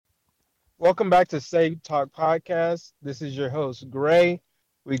Welcome back to Say Talk Podcast. This is your host, Gray.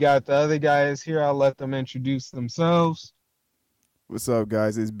 We got the other guys here. I'll let them introduce themselves. What's up,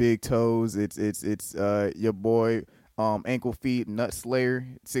 guys? It's Big Toes. It's your boy, Ankle Feet Nut Slayer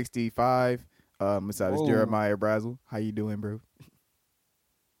 65. Besides Whoa. Jeremiah Brazel. How you doing, bro?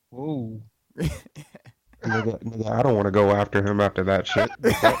 Ooh. Nigga, I don't want to go after him after that shit.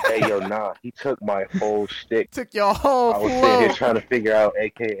 Hey, yo, nah, he took my whole shtick. Took your whole I was flow. sitting here trying to figure out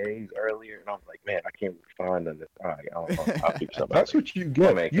AKAs earlier, and I was like, man, I can't find them. All right, I'll figure something That's out. what you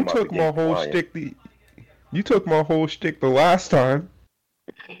get. Man, You come on, took we my get whole quiet. shtick. You took my whole shtick the last time.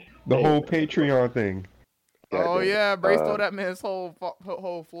 The Hey, whole Patreon thing. Oh goddamn. yeah, Bray stole that man's whole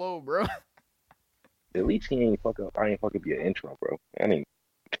flow, bro. At least he ain't fuck up. I ain't fuck up your intro, bro. I mean,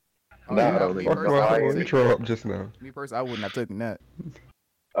 Oh, nah, yeah, I don't me even Fuck know my how whole it is. intro up just now. Me personally, I wouldn't have taken that.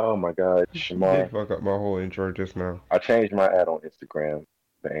 Oh my God, You Shamar. did fuck up my whole intro just now. I changed my ad on Instagram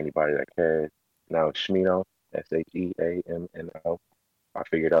for anybody that cares. Now it's Shmino, Sheamno. I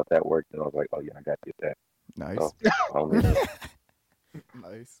figured out that worked, and I was like, oh yeah, I got to get that. Nice, So I'll leave it.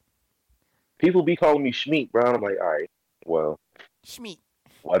 nice. People be calling me Shmeat, bro. And I'm like, all right, well, Schmeat,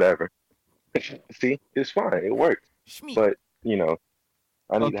 whatever. See, it's fine. It works. Schmeat. But, you know,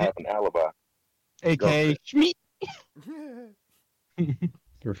 I need to Okay. have an alibi. AKA Schmeat.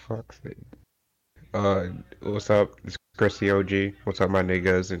 For fuck's sake. What's up? It's Chris the OG. What's up, my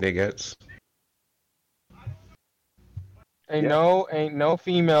niggas and niggas? Ain't no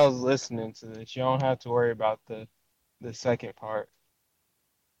females listening to this. You don't have to worry about the second part.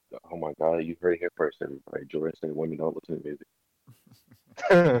 Oh my God, you heard it here first, everybody. Jordan said women don't listen to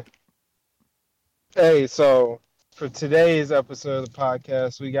music. Hey, so for today's episode of the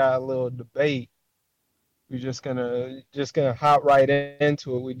podcast, we got a little debate. We're just gonna hop right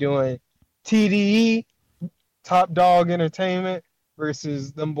into it. We're doing TDE, Top Dog Entertainment,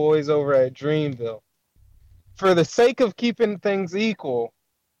 versus them boys over at Dreamville. For the sake of keeping things equal,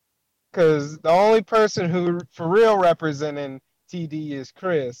 because the only person who for real representing TDE is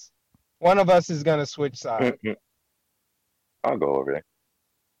Chris, one of us is gonna switch sides. I'll go over there.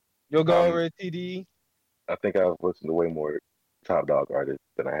 You'll go over at TDE. I think I've listened to way more Top Dog artists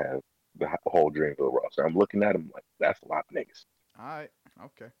than I have the whole Dreamville roster. I'm looking at them like, that's a lot of niggas. All right,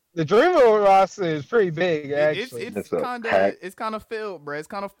 okay. The Dreamville roster is pretty big, actually. It's a kind pack. of filled, bro. It's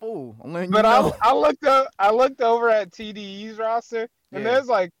kind of full. I'm letting But you know. I looked over at TDE's roster, and Yeah.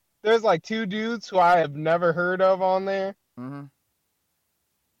 there's like two dudes who I have never heard of on there. Mm-hmm.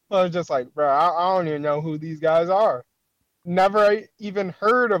 So I was just like, bro, I don't even know who these guys are. Never even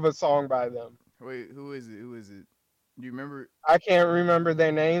heard of a song by them. Wait, who is it? Who is it? Do you remember? I can't remember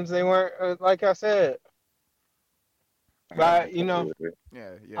their names. They weren't like I said. But you know,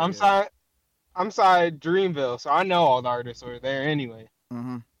 Yeah. I'm sorry, Dreamville. So I know all the artists are there anyway.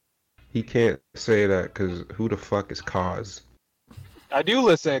 Mm-hmm. He can't say that because who the fuck is Cause? I do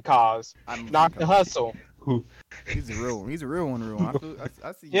listen to Cause. Knock the Hustle. Who? He's a real one. He's a real one.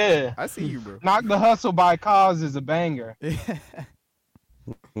 I see you. Yeah. I see you, bro. Knock the Hustle by Cause is a banger.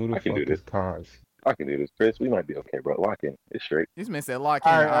 Who the I can fuck do is this. Cause? I can do this, Chris. We might be okay, bro. Lock in. It's straight. This man said lock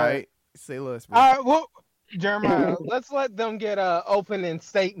in. All All right. right. Say less, bro. All right, well, Jeremiah, let's let them get opening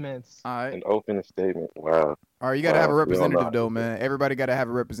statements. All right. An open statement. Wow. All right. You gotta have a Wow, we don't know. representative though, man. Everybody gotta have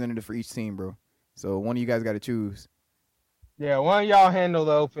a representative for each team, bro. So one of you guys gotta choose. Yeah, why don't y'all handle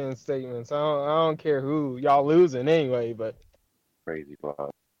the opening statements? I don't care who. Y'all losing anyway, but Crazy vibe.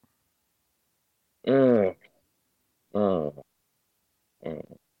 Mm. Mm. Mm.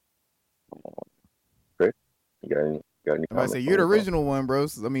 Chris, you got any If I comments say on you're the this? original one, bro.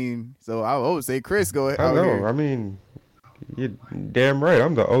 So, I mean, so I would say Chris, go ahead. I out know. here. I mean, you're damn right.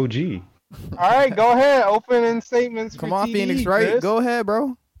 I'm the OG. all right, go ahead. Opening statements. Come for on, TDE, Phoenix, right? Chris. Go ahead,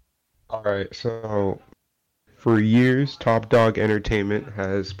 bro. All right, so for years, Top Dog Entertainment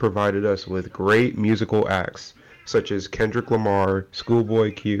has provided us with great musical acts such as Kendrick Lamar,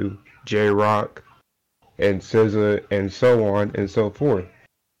 Schoolboy Q, J-Rock, and SZA, and so on and so forth.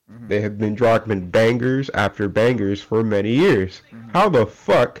 Mhm. They have been dropping bangers after bangers for many years. Mhm. How the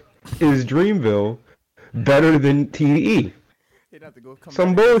fuck is Dreamville better than TDE? He'd have to go come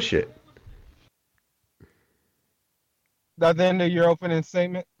Some back. bullshit. That's the end of your opening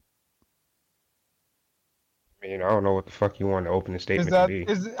statement. I mean, I don't know what the fuck you want the opening Is statement that to be.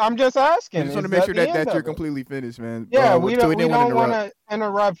 is? I'm just asking. I just want to is make sure the that end you're of it? completely finished, man. Yeah, we so don't didn't wanna want interrupt. to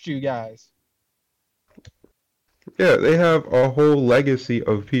interrupt you guys. Yeah, they have a whole legacy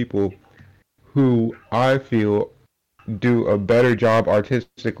of people who I feel do a better job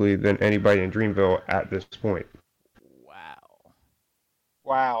artistically than anybody in Dreamville at this point. Wow.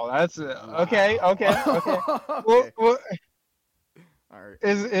 Wow, that's okay. Okay. Well, All right.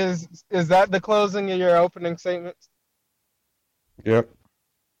 Is that the closing of your opening statements? Yep.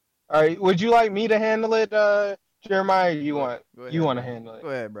 All right. Would you like me to handle it, Jeremiah? Or Go you ahead, want to bro. handle it? Go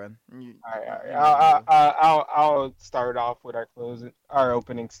ahead, bro. All right. All right. You know the deal. I'll start off with our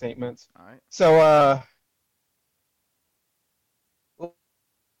opening statements. All right. So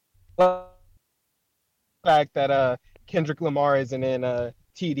fact that Kendrick Lamar isn't in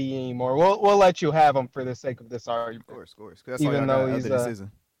TDE anymore. We'll let you have him for the sake of this Of argument, course, of course. 'Cause that's all even y'all though got he's other than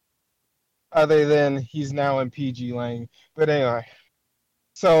SZA. other than he's now in PG lane. But anyway,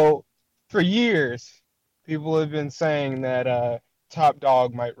 so for years, people have been saying that Top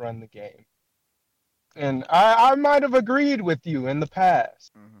Dog might run the game, and I might have agreed with you in the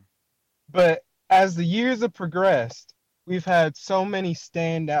past. Mm-hmm. But as the years have progressed, we've had so many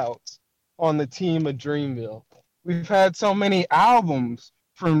standouts on the team of Dreamville. We've had so many albums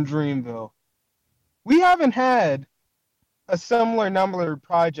from Dreamville. We haven't had a similar number of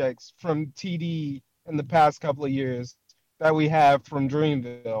projects from TD in the past couple of years that we have from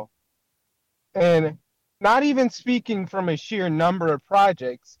Dreamville. And not even speaking from a sheer number of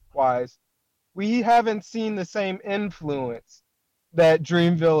projects wise, we haven't seen the same influence that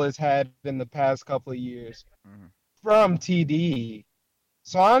Dreamville has had in the past couple of years Mm-hmm. from TDE.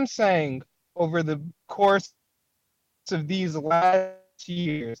 So I'm saying over the course of these last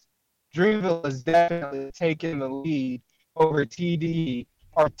years, Dreamville has definitely taken the lead over TDE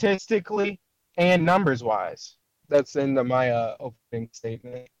artistically and numbers wise. That's the end of my opening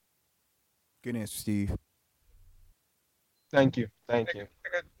statement. Good answer, Steve. Thank you. Thank you.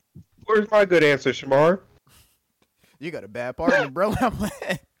 Where's my good answer, Shamar? You got a bad partner, bro.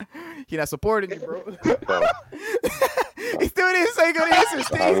 He not supporting you, bro. So, He still didn't say good answer,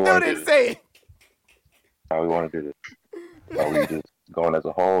 Steve. He still didn't say it. how we want to do this? Are we just going as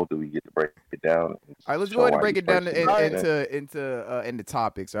a whole? Do we get to break it down? All right, let's go ahead and break it down into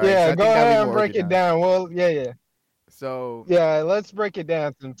topics. All right, Yeah, so I go think that'd be ahead and more break it organized. down. Well, yeah. So Yeah, let's break it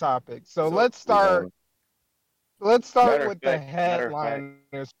down some topics. So let's We start. going- Let's start Matter of with the fact- matter of fact, headliners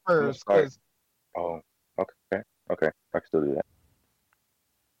I'm gonna first, start. because Oh, okay. I can still do that.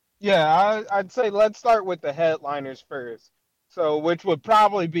 yeah, I'd say let's start with the headliners first. So, which would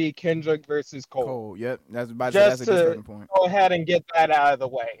probably be Kendrick versus Cole. Cole, yep, that's a good Just starting to point. go ahead and get that out of the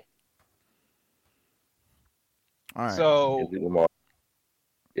way. All right. So, Kendrick Lamar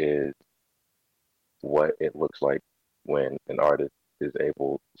is what it looks like when an artist is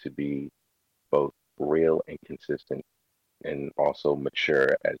able to be both real and consistent and also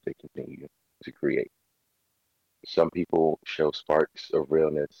mature as they continue to create. Some people show sparks of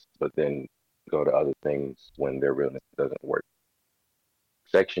realness, but then go to other things when their realness doesn't work.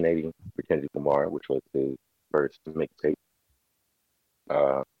 Section 80 for Kendrick Lamar, which was his first mixtape,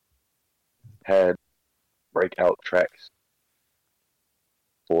 uh, had breakout tracks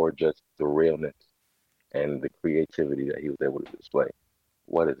for just the realness and the creativity that he was able to display.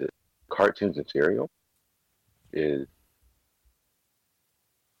 What is it? Cartoons and Cereal is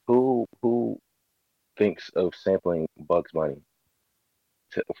who thinks of sampling Bugs Bunny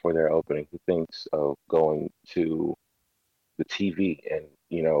for their opening? Who thinks of going to the TV and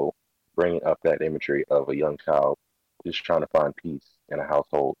bringing up that imagery of a young child just trying to find peace in a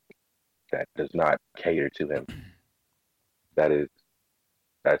household that does not cater to him?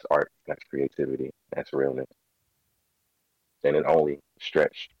 That's art, that's creativity, that's realness. And it only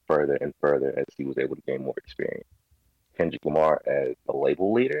stretched further and further as he was able to gain more experience. Kendrick Lamar as a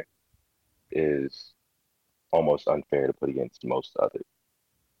label leader is almost unfair to put against most others,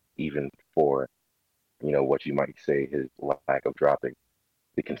 even for what you might say his lack of dropping.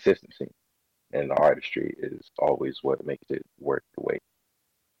 The consistency and the artistry is always what makes it worth the wait.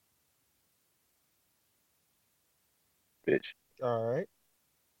 Bitch. all right.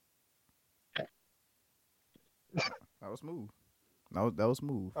 That was smooth. That was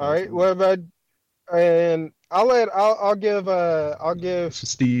smooth. All right. What about? And I'll give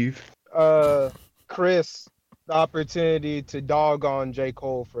Steve. Chris the opportunity to dog on J.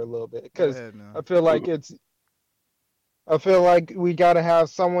 Cole for a little bit, because now. I feel like we gotta have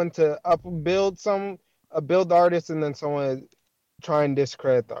someone to build the artist, and then someone try and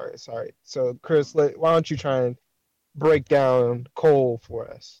discredit the artist. All right. So Chris, why don't you try and break down Cole for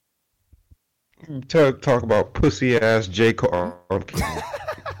us? Talk about pussy ass J. Cole. Oh, I'm kidding.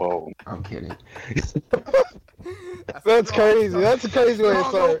 Oh, I'm kidding. That's crazy. That's a crazy way to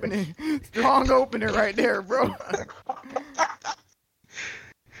Strong start. opening. Strong opening right there, bro.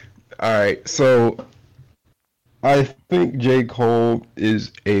 All right, so I think J. Cole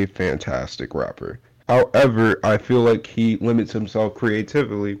is a fantastic rapper. However, I feel like he limits himself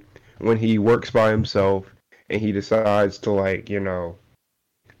creatively when he works by himself and he decides to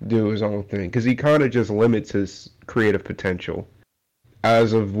do his own thing because he kind of just limits his creative potential.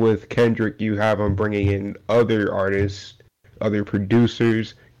 As of with Kendrick, you have him bringing in other artists, other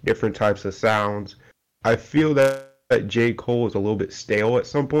producers, different types of sounds. I feel that J. Cole is a little bit stale at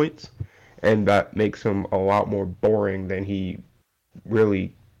some points, and that makes him a lot more boring than he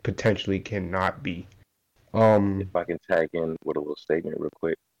really potentially cannot be. If I can tag in with a little statement real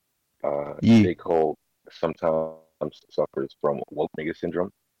quick, Yeah, J. Cole sometimes suffers from woke nigga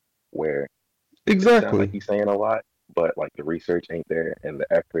syndrome, where it sounds like exactly. he's saying a lot, but like the research ain't there, and the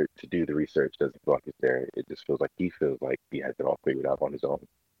effort to do the research doesn't feel like it's there. It just feels like he has it all figured out on his own.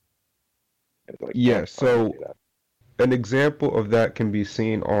 And it's like, Yeah, damn, I don't so see that. an example of that can be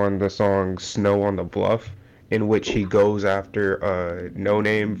seen on the song Snow on the Bluff, in which he Oof. goes after No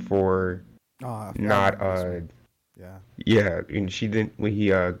Name for Oh, I not remember this one. Yeah. yeah, and she didn't when he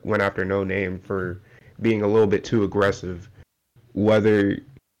went after No Name for being a little bit too aggressive. Whether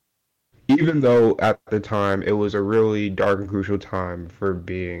even though at the time it was a really dark and crucial time for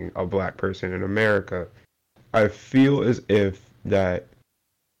being a black person in America, I feel as if that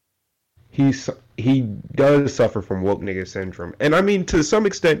he does suffer from woke nigga syndrome, and I mean to some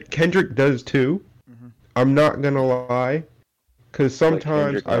extent Kendrick does too. Mm-hmm. I'm not gonna lie, because But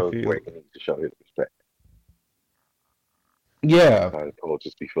sometimes Kendrick I knows feel where he needs to show his respect. yeah, Sometimes Cole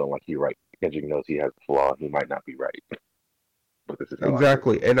just be feeling like he's right. Kendrick knows he has a flaw. He might not be right, but this is how I feel.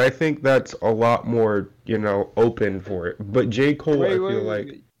 exactly, and I think that's a lot more open for it. But J. Cole, Wait, I wait, feel wait, like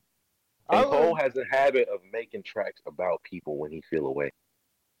wait. I And Cole would, has a habit of making tracks about people when he feel away.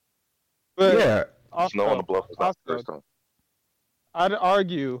 but yeah, Snow on the also, Bluff was not the also, first time. I'd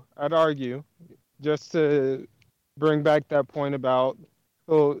argue, just to bring back that point about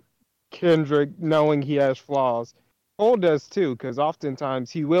oh, Kendrick knowing he has flaws. Cole does too, because oftentimes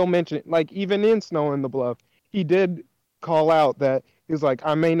he will mention, like even in Snow in the Bluff, he did call out that he's like,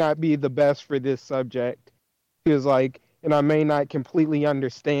 I may not be the best for this subject. He was like, and I may not completely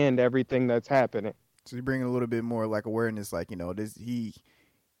understand everything that's happening. So you bring a little bit more like awareness, like this he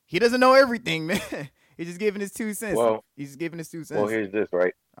doesn't know everything, man. He's just giving his 2 cents. Well, He's just giving his two well, cents. here's this,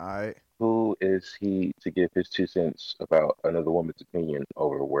 right? All right. Who is he to give his 2 cents about another woman's opinion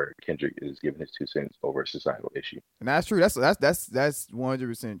over where Kendrick is giving his 2 cents over a societal issue? And that's true. That's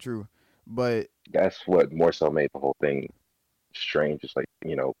 100% true. But That's what more so made the whole thing strange. It's like,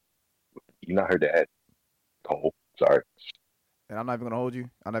 you're not her dad, Cole. Sorry. and I'm not even gonna hold you.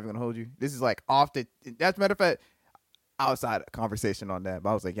 I'm not even gonna hold you. This is like off the. That's matter of fact, outside conversation on that. But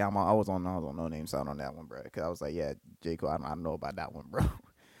I was like, yeah, I was on No Name sound on that one, bro. Because I was like, yeah, J Cole, I don't know about that one, bro.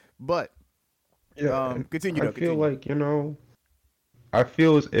 But yeah. continue. I Though, feel continue. like I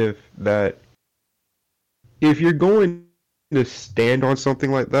feel as if that if you're going to stand on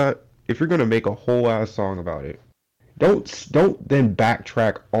something like that, if you're going to make a whole ass song about it, don't then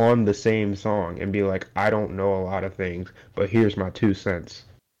backtrack on the same song and be like, I don't know a lot of things, but here's my 2 cents.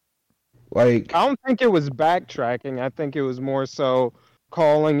 Like, I don't think it was backtracking. I think it was more so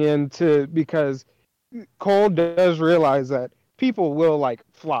calling into because Cole does realize that people will like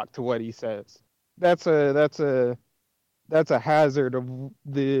flock to what he says. That's a hazard of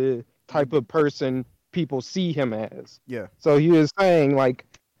the type of person people see him as. Yeah. So he was saying like,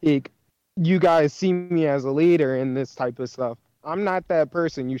 you guys see me as a leader in this type of stuff. I'm not that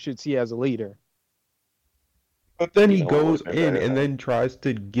person you should see as a leader. but then You he know what would goes have been in better, and man? then tries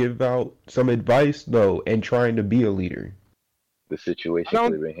to give out some advice though and trying to be a leader. The I situation could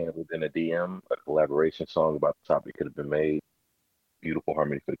don't. have been handled in a DM, a collaboration song about the topic could have been made. Beautiful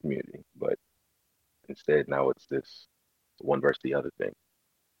harmony for the community. But instead, now it's this one versus the other thing.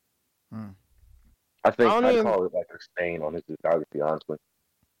 Hmm. I I think don't I'd even. call it like a stain on his discography, honestly.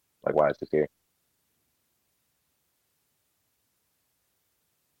 Like, why is this here?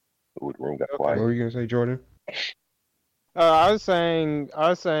 Ooh, the room got What Okay. quiet. were you gonna say, Jordan? I was saying.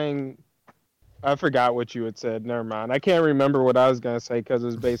 I forgot what you had said. Never mind. I can't remember what I was gonna say because it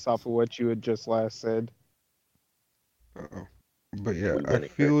was based off of what you had just last said. Uh-oh. But yeah, We I winning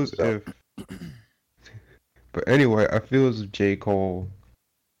here. feel as So, if. But anyway, I feel as if J. Cole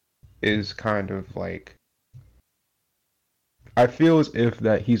is kind of like. I feel as if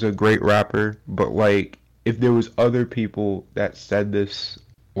that he's a great rapper, but like if there was other people that said this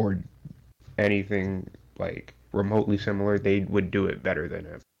or anything like remotely similar, they would do it better than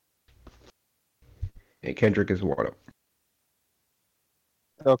him. And Kendrick is one of them.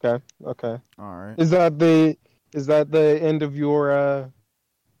 Okay. Okay. All right. Is that the end of your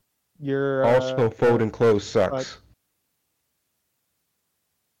Also, folding clothes sucks.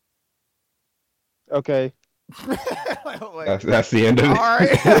 okay. That's the end of it. All right.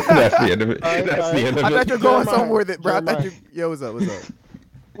 That's the end of it. All right, That's all the right. end of I it. thought you were going Jeremiah, somewhere that, bro. I thought Jeremiah. you. Yo, what's up? What's up?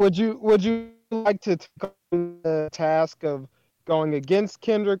 would you like to take on the task of going against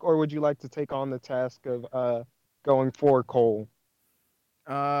Kendrick, or would you like to take on the task of going for Cole?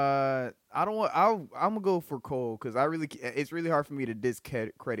 I don't want. I'm gonna go for Cole because it's really hard for me to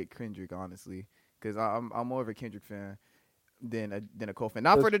discredit Kendrick honestly because I'm more of a Kendrick fan than a Cole fan.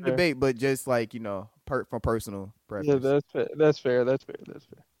 Not That's for the fair. debate, but just like from personal Yeah, preference. that's fair. That's fair. That's fair. That's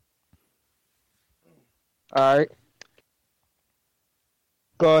fair. All right,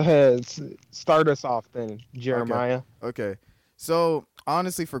 go ahead. Start us off then, Okay. Jeremiah. Okay. So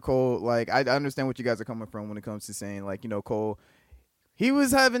honestly, for Cole, like I understand what you guys are coming from when it comes to saying like Cole. He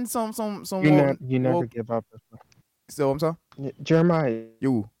was having some You never woke. give up. So I'm sorry. Jeremiah,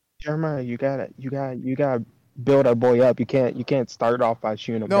 You. Jeremiah, you gotta build a boy up. You can't start off by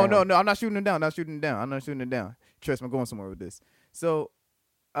shooting him No, down. no, no. I'm not shooting him down. I'm not shooting him down. Trust me, I'm going somewhere with this. So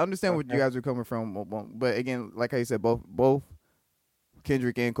I understand what you Okay. guys are coming from, but again, like I said, both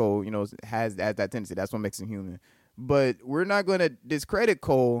Kendrick and Cole, has that tendency. That's what makes him human. But we're not going to discredit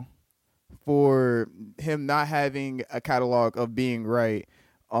Cole for him not having a catalog of being right.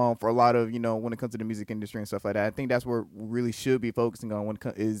 For a lot of when it comes to the music industry and stuff like that, I think that's where we really should be focusing on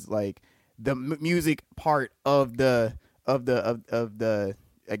is like the music part of the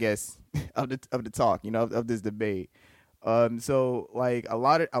I guess of the talk, of this debate. So like a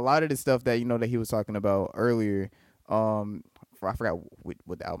lot of the stuff that that he was talking about earlier. I forgot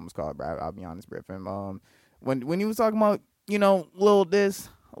what the album's called, bro. I'll be honest, bro. When he was talking about little this,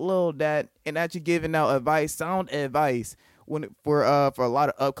 little that, and actually giving out advice, sound advice for a lot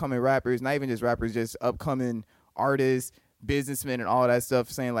of upcoming rappers, not even just rappers, just upcoming artists, businessmen, and all that stuff,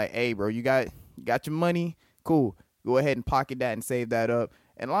 saying like, hey, bro, you got your money, cool, go ahead and pocket that and save that up.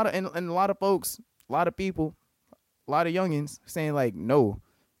 And a lot of folks, a lot of people, a lot of youngins saying like, no,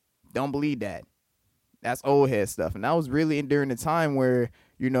 don't believe that. That's old head stuff. And that was really during the time where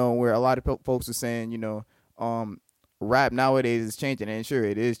where a lot of folks were saying rap nowadays is changing, and sure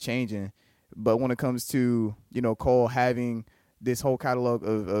it is changing, but when it comes to Cole having this whole catalog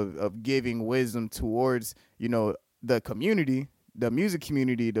of giving wisdom towards the community, the music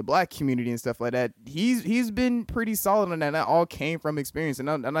community, the black community, and stuff like that, he's been pretty solid on that. That all came from experience. And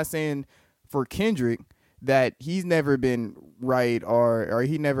I'm not saying for Kendrick that he's never been right or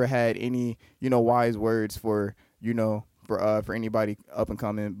he never had any wise words for for anybody up and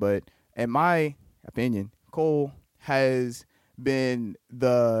coming, but in my opinion, Cole has been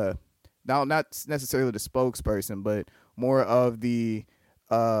the not necessarily the spokesperson, but more of the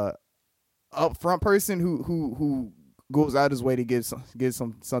upfront person who goes out his way to give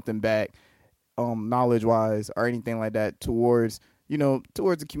something back, knowledge wise or anything like that towards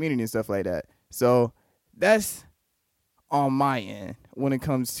towards the community and stuff like that. So that's on my end when it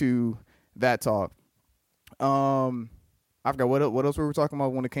comes to that talk. I forgot what else we were talking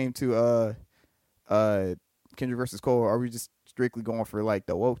about when it came to Kendrick versus Cole. Are we just strictly going for like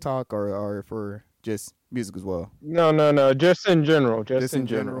the woke talk or for just music as well? No. Just in general. Just in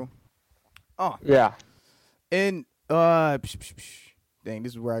general. Oh Yeah. and dang,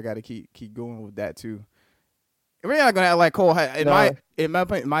 this is where I got to keep going with that too. We're not gonna act like Cole. In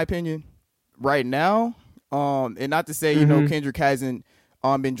my opinion, right now, and not to say Kendrick hasn't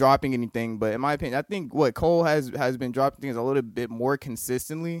been dropping anything, but in my opinion, I think what Cole has been dropping things a little bit more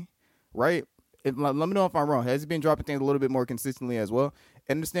consistently, right? Let me know if I'm wrong. Has he been dropping things a little bit more consistently as well?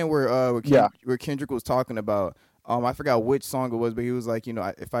 I understand where Kendrick was talking about. I forgot which song it was, but he was like,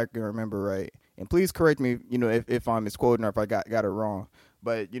 if I can remember right, and please correct me, if I'm misquoting or if I got it wrong.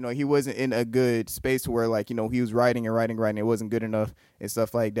 But he wasn't in a good space where like he was writing. It wasn't good enough and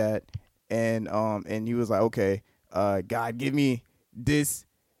stuff like that. And he was like, okay, God, give me this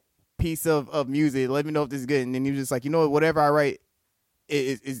piece of music. Let me know if this is good. And then he was just like, whatever I write,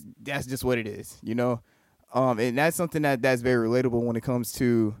 that's just what it is, and that's something that's very relatable when it comes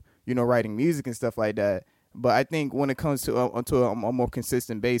to writing music and stuff like that. But I think when it comes to a more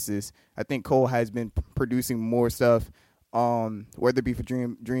consistent basis, I think Cole has been producing more stuff, whether it be for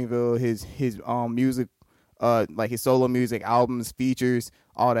Dreamville, his music, like his solo music, albums, features,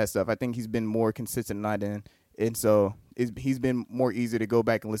 all that stuff. I think he's been more consistent than I did, and so he's been more easy to go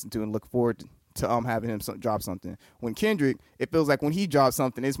back and listen to and look forward to having him drop something. When Kendrick, it feels like when he drops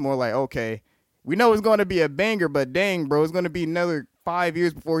something, it's more like, okay, we know it's going to be a banger, but dang, bro, it's going to be another 5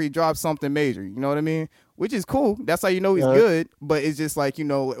 years before he drops something major. You know what I mean? Which is cool. That's how he's good. But it's just like,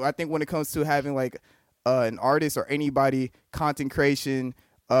 I think when it comes to having like an artist or anybody, content creation,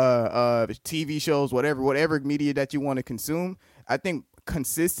 TV shows, whatever media that you want to consume, I think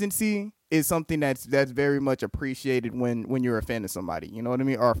consistency is something that's very much appreciated when you're a fan of somebody. You know what I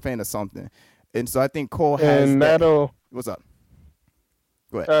mean? Or a fan of something. And so I think Cole has and that. that'll What's up?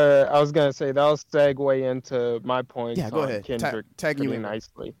 Go ahead. I was gonna say that'll segue into my points Yeah, go on ahead. Kendrick Tag you pretty in, bro.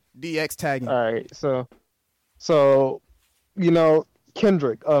 nicely. DX tagging. All right, so you know,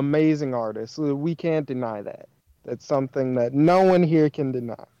 Kendrick, amazing artist. We can't deny that. That's something that no one here can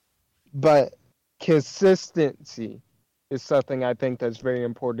deny. But consistency is something I think that's very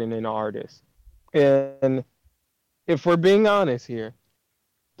important in artists. And if we're being honest here,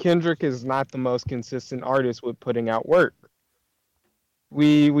 Kendrick is not the most consistent artist with putting out work.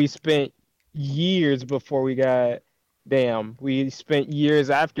 We spent years before we got Damn. We spent years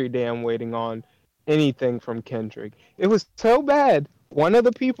after Damn waiting on anything from Kendrick. It was so bad. One of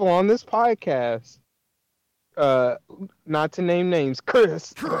the people on this podcast, uh, not to name names,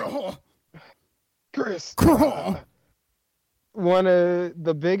 Chris, one of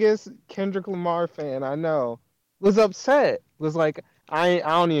the biggest Kendrick Lamar fan I know, was upset. Was like, I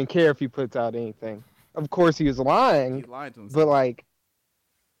don't even care if he puts out anything. Of course, he was lying. He's lying to himself. But like,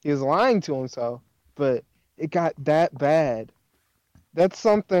 he was lying to himself. But it got that bad. That's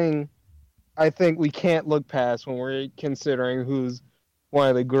something I think we can't look past when we're considering who's one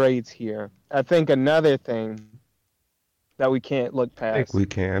of the greats here. I think another thing that we can't look I think past we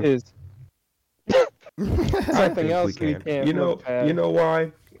can. is I something think else we can. can't look past. You know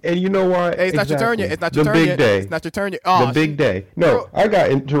why? And you know why? Hey, it's not your turn yet. It's not your the turn big yet. day. It's not your turn yet. Oh, The big day. No, I got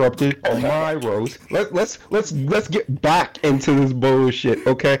interrupted on my roast. Let's get back into this bullshit,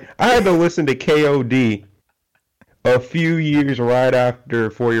 okay? I had to listen to KOD a few years right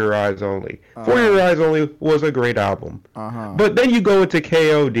after For Your Eyes Only. For Your Eyes Only was a great album. But then you go into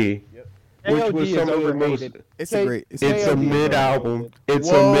KOD, which KOD was is some of the most. overrated. It's a great. It's a KOD is mid album. overrated.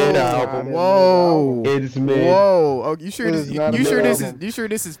 It's Whoa. a mid album. Whoa. It's mid. Whoa. Oh, you sure It this? is not a You sure mid this album. is? You sure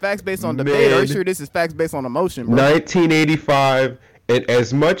this is facts based on debate, or you Mid. sure this is facts based on emotion, bro? 1985, and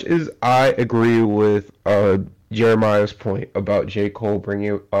as much as I agree with Jeremiah's point about J. Cole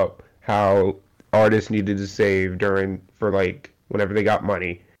bringing up how artists needed to save for like whenever they got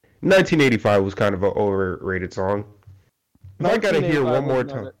money, 1985 was kind of an overrated song. If I gotta hear 1985 one more was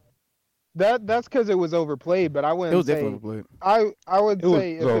not time. a- That's because it was overplayed, but I It wouldn't was say. definitely overplayed. I would It was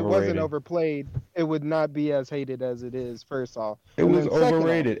say if it wasn't overrated. overplayed, it would not be as hated as it is. First off, It And was then second off-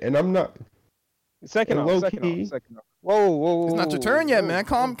 overrated, and I'm not. Second And off, low second key- off, second off. Whoa. It's not your turn yet, whoa, man.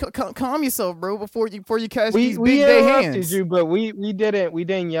 whoa. Calm yourself, bro. Before you catch We these big day interrupted hands. you, but we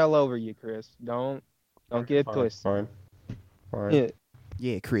didn't yell over you, Chris. Don't get twisted. Fine. Yeah.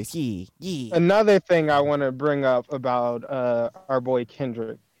 Yeah, Chris. Yeah. Another thing I want to bring up about our boy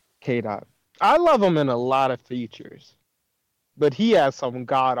Kendrick K-Dot. I love him in a lot of features, but he has some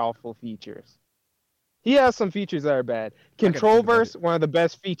god awful features. He has some features that are bad. gotta Control think about Verse, one of the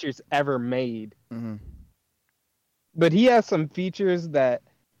best features ever made. Mm-hmm. But he has some features that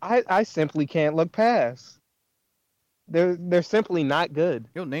I simply can't look past. They're simply not good.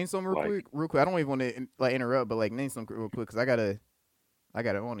 Yo, name some real Like- quick. I don't even want to like interrupt, but like name some real quick because I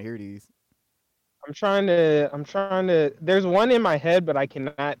want to hear these. I'm trying to. There's one in my head, but I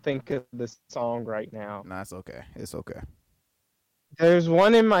cannot think of the song right now. Nah, it's okay. It's okay. There's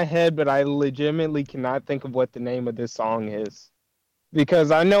one in my head, but I legitimately cannot think of what the name of this song is.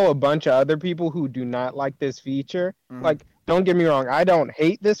 Because I know a bunch of other people who do not like this feature. Mhm. Like, don't get me wrong, I don't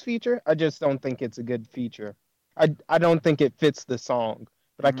hate this feature. I just don't think it's a good feature. I don't think it fits the song.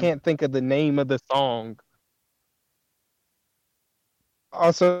 But I Mhm. can't think of the name of the song.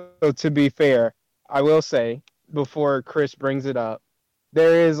 Also, to be fair, I will say, before Chris brings it up,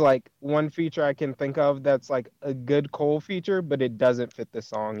 there is like one feature I can think of that's like a good Cole feature, but it doesn't fit the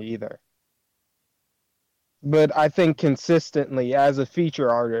song either. But I think consistently as a feature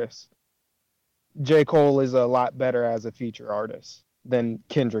artist, J. Cole is a lot better as a feature artist than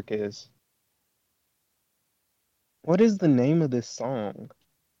Kendrick is. What is the name of this song?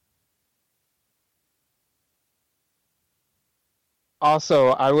 Also,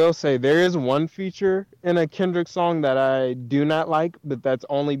 I will say there is one feature in a Kendrick song that I do not like, but that's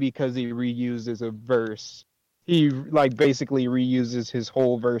only because he reuses a verse. He like basically reuses his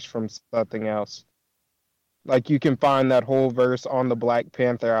whole verse from something else. Like you can find that whole verse on the Black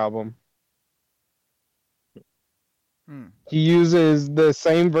Panther album. Hmm. He uses the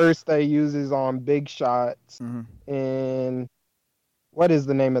same verse that he uses on Big Shots. Mhm. And what is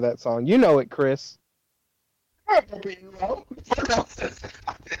the name of that song? You know it, Chris. I'm helping you out.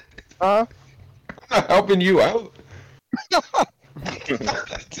 Huh? I'm not helping you out.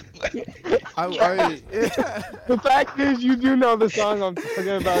 The fact is, you do know the song I'm talking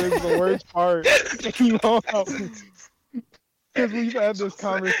about is the worst part. You won't help me. Because we've had this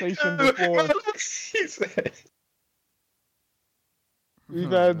conversation before. He said,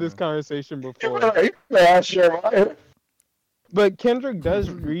 We've had this conversation before. yeah, sure. But Kendrick does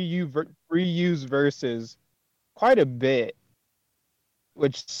reuse verses quite a bit,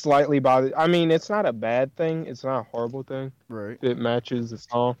 which slightly bothers. I mean, it's not a bad thing. It's not a horrible thing. Right. If it matches the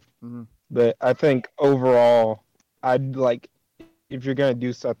song. Mm-hmm. But I think overall, I'd like if you're gonna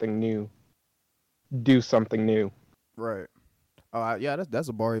do something new, do something new. Right. Oh, yeah, that's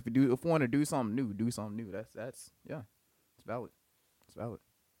a bar. If you want to do something new, do something new. That's yeah, it's valid. It's valid.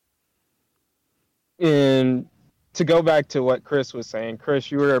 And to go back to what Chris was saying,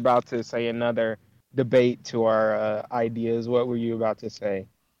 Chris, you were about to say another debate to our ideas. What were you about to say?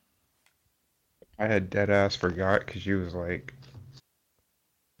 I had dead ass forgot because you was like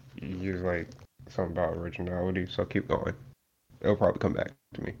something about originality. So keep going. It'll probably come back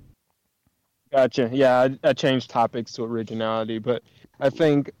to me. Gotcha. Yeah, I changed topics to originality, but I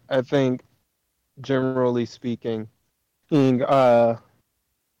think generally speaking, Cole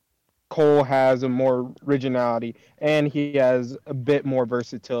has a more originality, and he has a bit more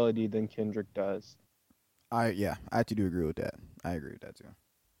versatility than Kendrick does. I actually do agree with that. I agree with that too.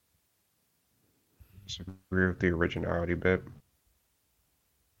 Disagree with the originality bit.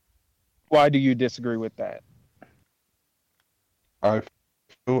 Why do you disagree with that? I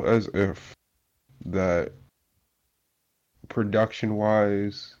feel as if that production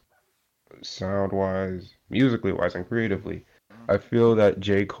wise, sound wise, musically wise, and creatively, I feel that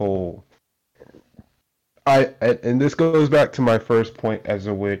J. Cole. And this goes back to my first point as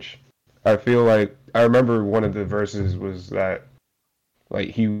a which I feel like I remember one of the verses was that like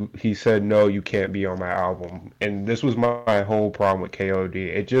he said no you can't be on my album, and this was my whole problem with KOD.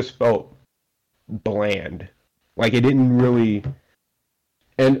 It just felt bland, like it didn't really.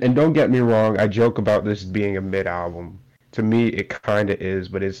 And don't get me wrong, I joke about this being a mid album. To me, it kind of is,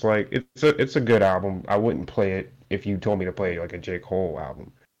 but it's like it's a good album. I wouldn't play it if you told me to play like a J. Cole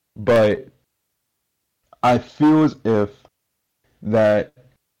album, but I feel as if that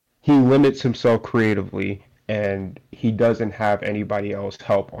he limits himself creatively and he doesn't have anybody else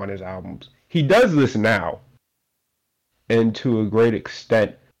help on his albums. He does this now, and to a great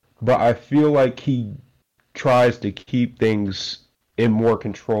extent, but I feel like he tries to keep things in more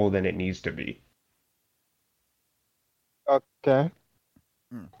control than it needs to be. Okay,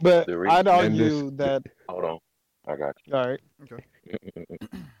 Mm. but The I'd reason, argue that. hold on, I got All right. Okay. you.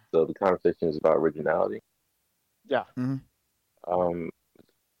 So the conversation is about originality. Yeah. Mm-hmm. Um,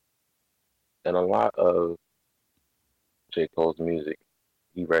 and a lot of J. Cole's music,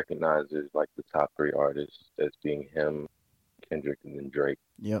 he recognizes like the top three artists as being him, Kendrick, and then Drake.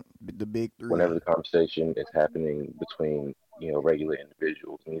 Yep. The big three. Whenever the conversation is happening between regular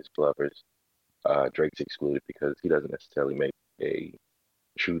individuals, music lovers, Drake's excluded because he doesn't necessarily make a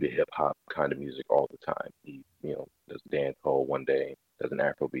true to hip hop kind of music all the time. He does dance hall one day, does an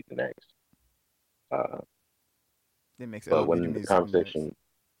Afrobeat the next. That makes But elevator when the music the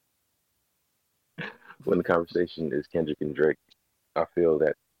next. conversation is Kendrick and Drake, I feel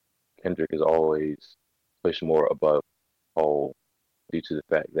that Kendrick is always pushed more above Cole due to the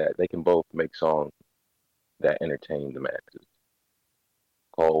fact that they can both make songs that entertain the masses.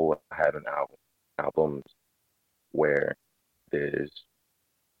 Cole had albums where there's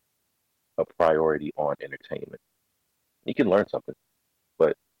a priority on entertainment. You can learn something,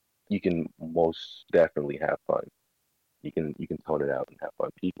 but you can most definitely have fun. You can tone it out and have fun.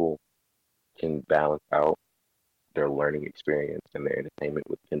 People can balance out their learning experience and their entertainment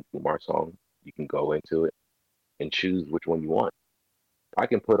with Kendrick Lamar songs. You can go into it and choose which one you want. I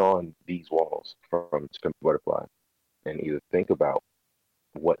can put on These Walls from Pimp a Butterfly and either think about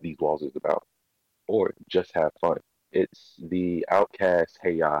what These Walls is about or just have fun. It's the Outcast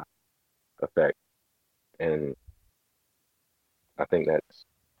Hey Ya effect, and I think that's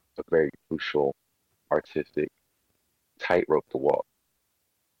a very crucial artistic tightrope to walk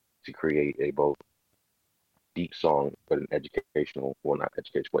to create a both deep song but an educational, well, not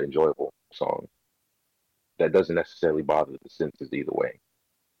educational, but enjoyable song that doesn't necessarily bother the senses either way.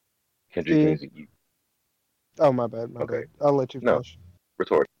 Kendrick See. music, you Oh, my bad. My okay? bad. I'll let you No, finish.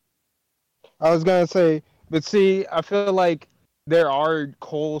 retort. I was gonna say, but see, I feel like there are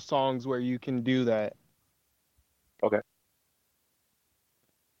Cole songs where you can do that. Okay,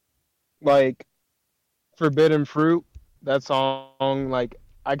 Like Forbidden Fruit, that song, like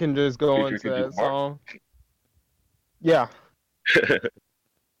I can just go Future into could do that Mark. song. Yeah.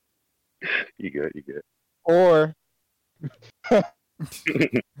 You good? You good? Or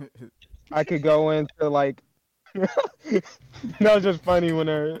I could go into like that was just funny when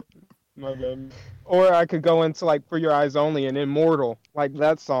my bad. Or I could go into like For Your Eyes Only and Immortal, like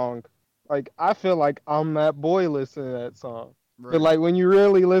that song. Like I feel like I'm that boy listening to that song. But Right. like when you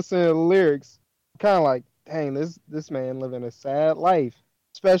really listen to the lyrics, kind of like, dang, this man living a sad life,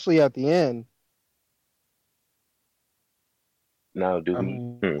 especially at the end. Now, do we?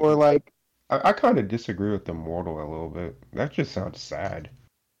 I'm, Or like I kind of disagree with Immortal a little bit. That just sounds sad.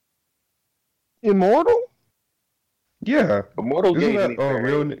 Immortal? Yeah, Immortal isn't gave that me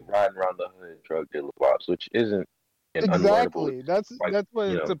real? very riding around the hood drug dealer vibes, which isn't an unlearnable. Exactly. Like That's what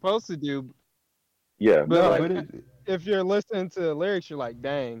you it's know, supposed to do. yeah, But No, like like but it. if you're listening to the lyrics, you're like,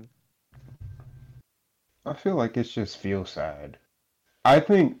 dang. I feel like it's just feel sad. I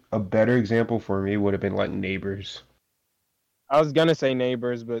think a better example for me would have been like Neighbors. I was gonna say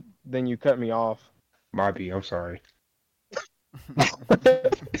neighbors, but then you cut me off. Might be. I'm sorry.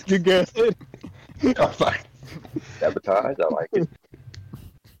 You good? I'm like sabotage. I like it.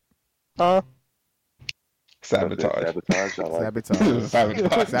 Huh? I said sabotage. sabotage. I like it. Sabotage.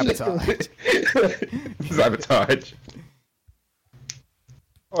 Sabotage. Sabotage. Sabotage.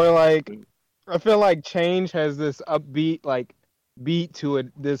 Or like I feel like change has this upbeat like beat to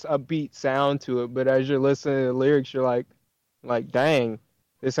it, this upbeat sound to it, but as you're listening to the lyrics, you're like dang,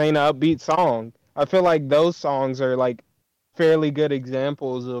 this ain't an upbeat song. I feel like those songs are like fairly good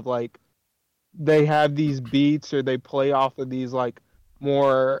examples of like they have these beats or they play off of these like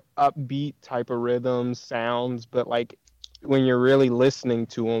more upbeat type of rhythms, sounds, but like when you're really listening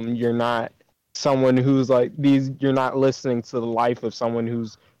to them, you're not someone who's like these. You're not listening to the life of someone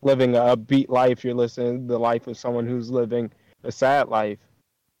who's living a upbeat life. You're listening to the life of someone who's living a sad life.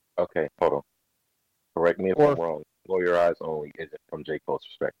 Okay, hold on. Correct me if I'm Or wrong. Blow Your Eyes Only isn't from J. Cole's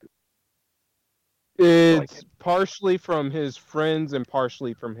perspective. Like it's partially from his friends and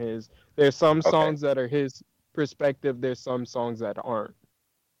partially from his. There's some okay, songs that are his perspective. There's some songs that aren't.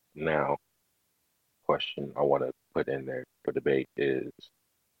 now question I want to put in there for debate is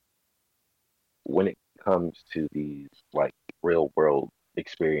when it comes to these like real world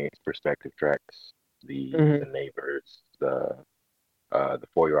experience perspective tracks, Hmm. the neighbors, the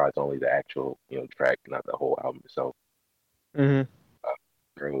For Your Eyes Only, the actual track, not the whole album itself. Hmm.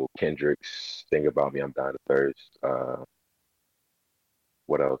 Through Kendrick's "Think About Me, I'm Dying of Thirst."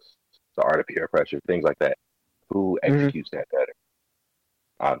 What else? The Art of Peer Pressure, things like that. Who Hmm. executes that better?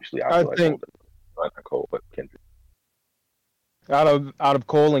 Obviously, I I feel like Cole think does. Not Cole, but Kendrick. out of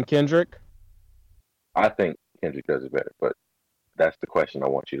Cole and Kendrick I think Kendrick does it better, but that's the question I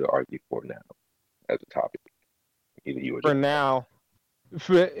want you to argue for now as a topic. Either you or for Jay. now.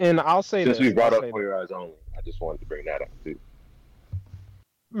 And I'll say Since we this. I'll brought up say For Your Eyes Only, I just wanted to bring that up too.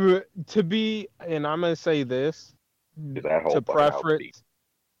 to be, and I'm gonna say this Because that whole to fucking album beat. preference.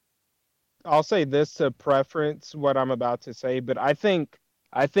 I'll say this to preference what I'm about to say, but I think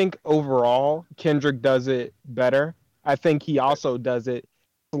overall Kendrick does it better. I think he Okay. also does it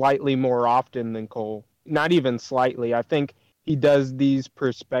slightly more often than Cole. Not even slightly. I think he does these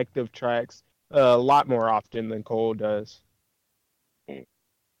perspective tracks a lot more often than Cole does. Mm.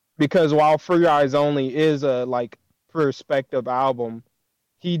 Because while Free Eyes Only is a like perspective album,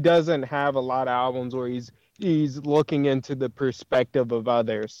 he doesn't have a lot of albums where he's looking into the perspective of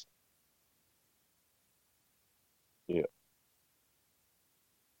others. Yeah.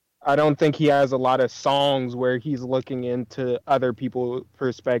 I don't think he has a lot of songs where he's looking into other people's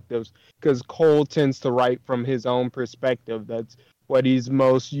perspectives because Cole tends to write from his own perspective. That's what he's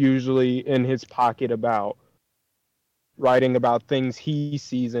most usually in his pocket about, writing about things he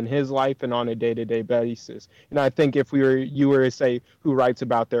sees in his life and on a day-to-day basis. And I think if you were to say who writes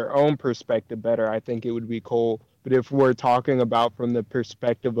about their own perspective better, I think it would be Cole. But if we're talking about from the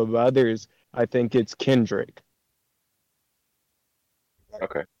perspective of others, I think it's Kendrick.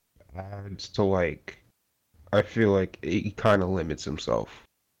 Okay. Adds to like, I feel like he kind of limits himself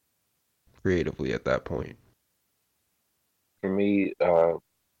creatively at that point. For me,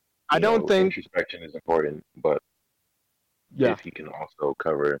 I don't think, introspection is important, but yeah. if he can also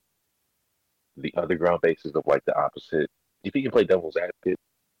cover the other ground bases of like the opposite, if he can play devil's advocate,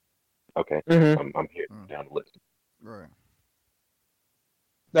 okay, Hmm. I'm here Mm, down to listen. right.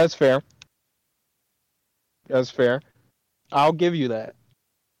 That's fair. That's fair. I'll give you that.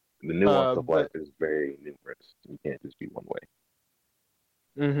 The nuance of life But is very numerous. You can't just be one way.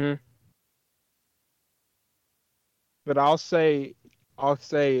 hmm but I'll say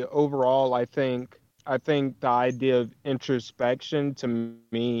overall, I think the idea of introspection to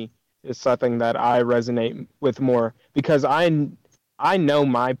me is something that I resonate with more because I know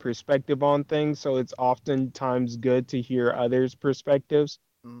my perspective on things, so it's oftentimes good to hear others' perspectives.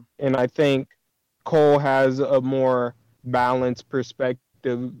 Mm. And I think Cole has a more balanced perspective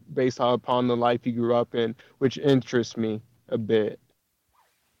based upon the life he grew up in, which interests me a bit.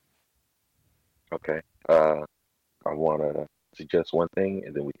 Okay. I wanna suggest one thing,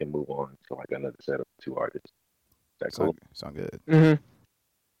 and then we can move on to like another set of two artists. Is that cool? Sound good. Mm-hmm.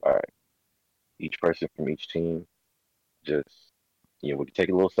 All right. Each person from each team, just we can take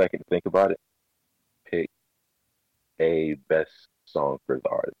a little second to think about it. Pick a best song for the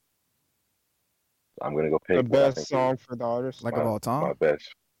artist. I'm gonna go The pick what I best think song is for the artist. Like of all time? my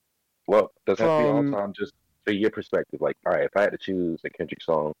best. Well, doesn't have to be all From time. Just for your perspective. Like, all right, if I had to choose a Kendrick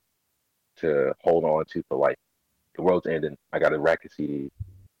song to hold on to for life, the world's ending. I got a rack of CD.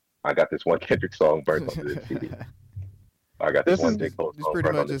 I got this one Kendrick song burnt onto this CD. I got this This one is J. Cole Just song pretty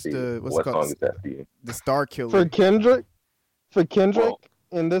burnt much on the just CD. what's it What called? song is that for you? The Star for Killer. Kendrick. For Kendrick, Well,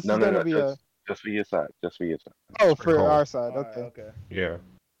 and this no, is no, gonna no. be Just for your side. Just for your side. oh For for Cole. our side. Alright, Okay. okay. Yeah.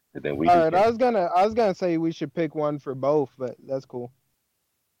 And then we All do right. Kendrick. I was gonna say we should pick one for both, but that's cool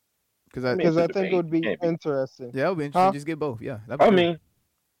Because I mean, because it's a I think it debate. would You be can't be. interesting. yeah, it would be interesting. Huh? Just get both. Yeah, that'd be I cool. mean,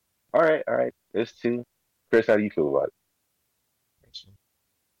 all right, all right. It's two. Chris, how do you feel about it?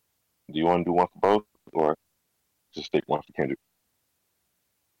 Do you want to do one for both, or just stick one for Kendrick?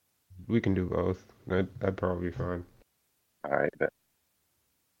 We can do both. That'd probably be fine. All right, bet.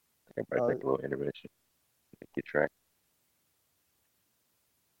 Everybody All take right. a little intermission. Get track.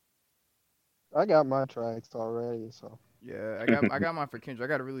 I got my tracks already, so Yeah, I got mine for Kendrick.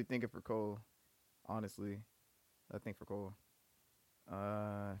 I got to really think it for Cole. Honestly, I think for Cole.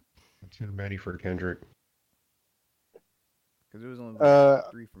 Too many for Kendrick. Because it was only uh,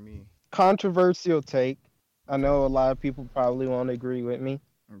 3 for me. controversial take. I know a lot of people probably won't agree with me,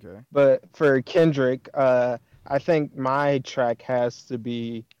 Okay. but for Kendrick, I think my track has to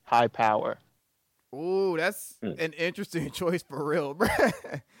be High Power. Ooh, that's Hmm. an interesting choice for real, bro.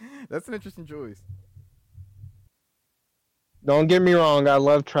 That's an interesting choice. Don't get me wrong, I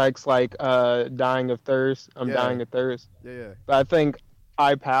love tracks like Dying of Thirst. I'm Yeah. Dying of Thirst. Yeah. But I think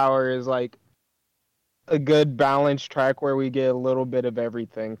High Power is like a good balanced track where we get a little bit of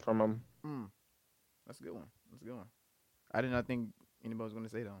everything from him. That's a good one. That's a good one. I did not think anybody was going to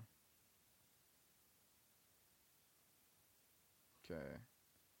say that one. Okay.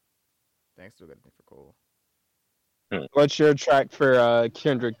 Thanks, still got to think for Cole. What's your track for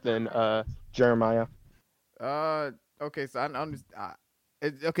Kendrick then, Jeremiah? Okay, so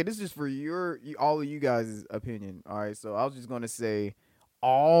okay, this is just for all of you guys' opinion. All right, so I was just gonna say,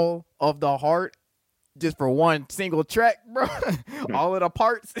 all of the heart, just for one single track, bro. All of the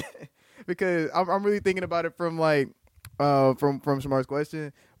parts, because I'm really thinking about it from like, from Shamar's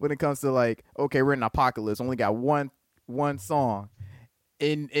question when it comes to like, okay, we're in an apocalypse, only got one song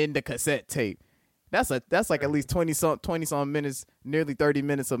in the cassette tape. That's like at least 20 some minutes, nearly 30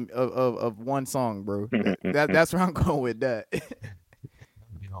 minutes of one song, bro. That's where I'm going with that.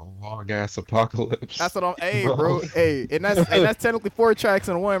 Long ass apocalypse. That's what I'm. Hey, bro. Hey, and that's technically 4 tracks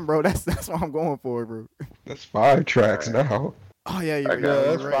in one, bro. That's what I'm going for, bro. That's 5 tracks now. Oh yeah, I you're got right. it.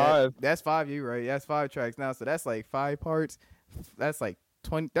 That's You're right. 5. That's 5. You're right. That's 5 tracks now. So that's like 5 parts. That's like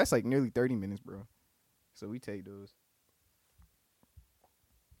 20. That's like nearly 30 minutes, bro. So we take those.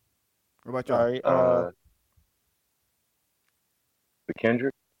 What about y'all? All right. For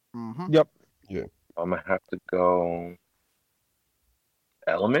Kendrick, Mm-hmm. Yep. I'm gonna have to go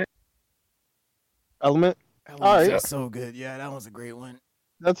Element. Element. That All was right. so good. Yeah, that was a great one.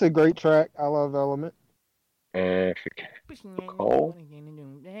 That's a great track. I love Element. And for Cole,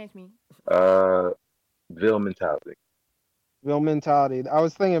 Ville Mentality. Real Mentality. I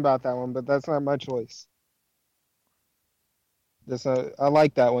was thinking about that one, but that's not my choice. I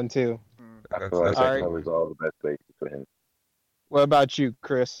like that one too. I feel like All that right. covers all the best bases for him. What about you,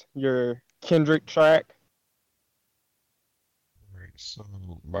 Chris? Your Kendrick track? Alright, so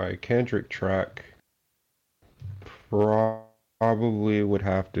my Kendrick track probably would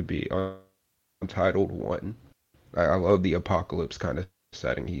have to be Untitled 1. I love the apocalypse kind of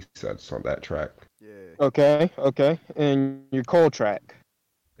setting he sets on that track. Yeah. Okay. And your Cole track?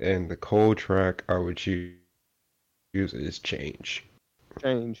 And the Cole track I would choose is Change.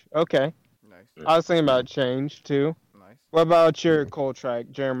 Change. Okay. Nice. I was thinking about Change too. Nice. What about your Cole track,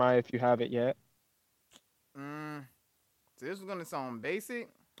 Jeremiah, if you have it yet? So this is gonna sound basic,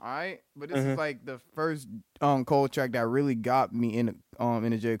 all right, but this Mhm. is like the first Cole track that really got me in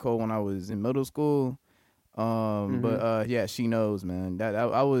a J. Cole when I was in middle school. But yeah, She Knows, man. That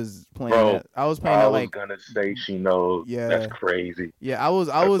I was playing. Bro, that. I was playing I that was like gonna say She Knows. Yeah. That's crazy. yeah. I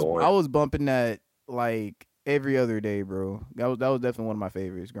the one. was bumping that like every other day, bro. That was definitely one of my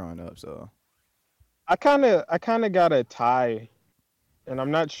favorites growing up. So I kind of got a tie, and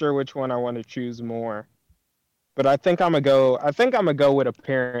I'm not sure which one I want to choose more. But I think I'm gonna go with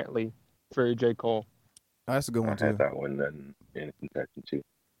Apparently for J. Cole. that's a good I one too. had that one in contention too.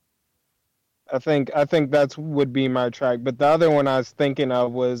 I think that's would be my track. But the other one I was thinking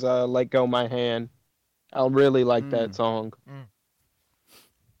of was "Let Go My Hand." I really like that song. Mm.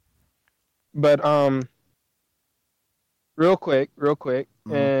 But real quick,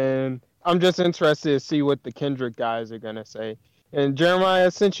 and I'm just interested to see what the Kendrick guys are gonna say. And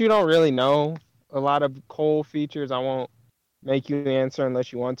Jeremiah, since you don't really know a lot of Cole features, I won't make you answer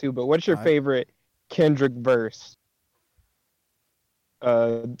unless you want to. But what's your All right. favorite Kendrick verse?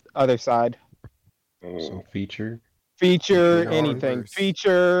 Other side. So feature. Feature, Featuring anything. artist.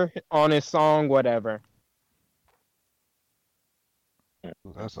 Feature on his song, whatever.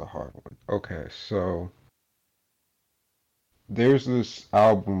 That's a hard one. Okay, so there's this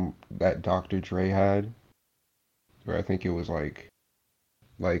album that Dr. Dre had, where I think it was like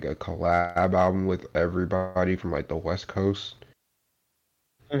a collab album with everybody from like the West Coast.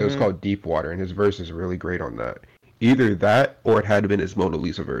 It was Mm-hmm. called Deep Water, and his verse is really great on that. Either that, or it had been his Mona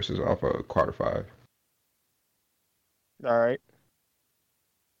Lisa verses off of Quarter Five. All right.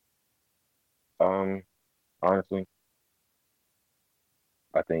 Honestly,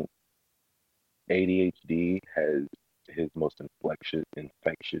 I think ADHD has his most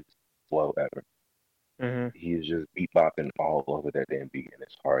infectious flow ever. Mm-hmm. He is just beat bopping all over that damn beat, and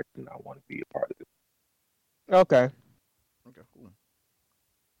it's hard to not want to be a part of it. Okay. Okay, cool.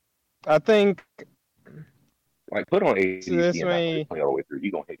 I think Like, put on this ADHD and not let may. it play all the way through.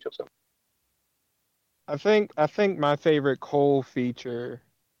 You gonna hate yourself. I think my favorite Cole feature,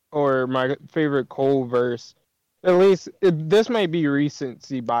 or my favorite Cole verse, at least this may be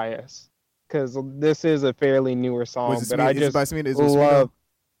recency bias, because this is a fairly newer song. Was it But Smino? I Is it by just Smino? Is it love. Smino?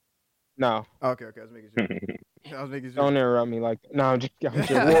 No, Okay, I was making sure. I was making sure. don't interrupt me like that. No, I'm just. I'm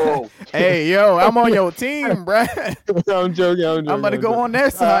joking. Whoa. Hey, yo, I'm on your team, bruh. I'm joking. I'm joking. I'm about to I'm go joking. on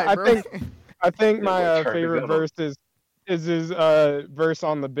that side, I bro. think Yeah, my boy, turn the favorite gun on. verse is his verse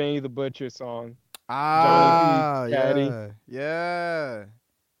on the Benny the Butcher song. Ah, Johnny P. Caddy. yeah.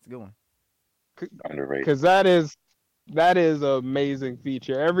 It's a good one. Underrated. Because that is an amazing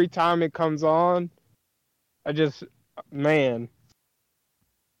feature. Every time it comes on, man,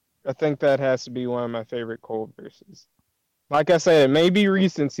 I think that has to be one of my favorite Cole verses. Like I said, it may be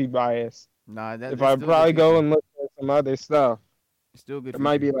recency bias. Nah, If that's I still a probably good go feature. and look at some other stuff, It's still a good it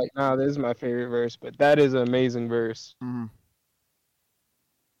might feature. be like, nah, this is my favorite verse, but that is an amazing verse. Mhm.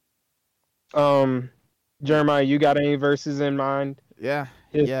 Jeremiah, you got any verses in mind? Yeah,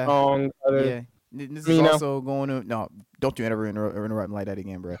 His yeah, song, yeah. This is you know? also going to no. Don't you ever interrupt me like that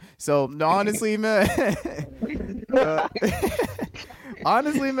again, bro. So no, honestly, man.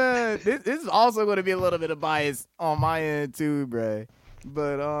 Honestly, man, this is also going to be a little bit of bias on my end too, bro.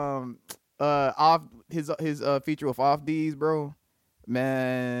 But off his feature with Off D's, bro,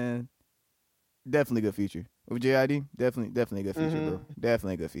 man, definitely good feature. With JID, definitely a good feature, bro.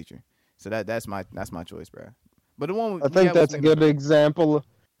 Definitely a good feature. So that's my choice, bro. But the one I think that's a good example.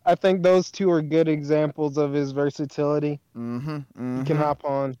 I think those two are good examples of his versatility. Mm-hmm. He can hop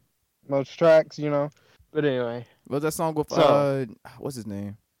on most tracks, you know. But anyway, What's that song with So- what's his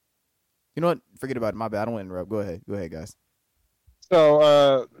name? You know what? Forget about it. My bad. I don't want to interrupt. Go ahead, guys.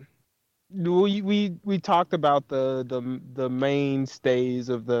 so we talked about the mainstays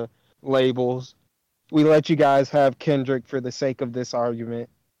of the labels. We let you guys have Kendrick for the sake of this argument.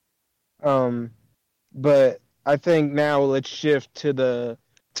 But I think now let's shift to the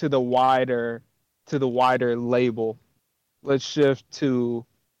wider label. Let's shift to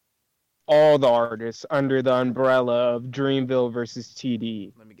all the artists under the umbrella of Dreamville versus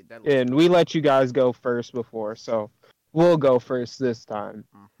TDE. Let me get that. And we let you guys go first before, so we'll go first this time.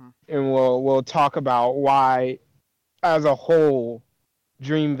 Mm-hmm. And we'll talk about why as a whole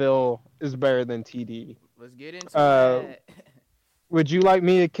Dreamville is better than TDE. Let's get into that. Would you like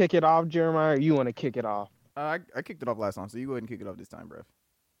me to kick it off, Jeremiah, or you want to kick it off? I kicked it off last time, so you go ahead and kick it off this time, bro.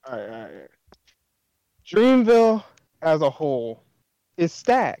 All right. Dreamville as a whole is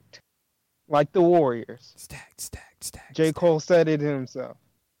stacked, like the Warriors. Stacked. J. Cole said it himself.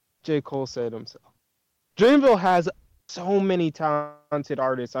 Dreamville has so many talented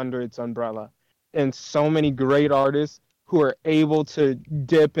artists under its umbrella, and so many great artists who are able to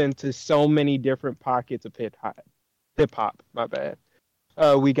dip into so many different pockets of hip hop. My bad.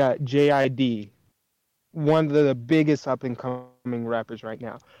 We got JID, one of the biggest up and coming rappers right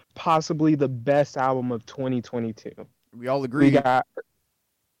now, possibly the best album of 2022. We all agree. We got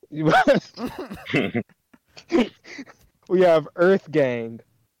we have Earth Gang,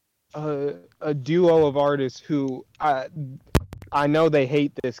 a duo of artists who I know they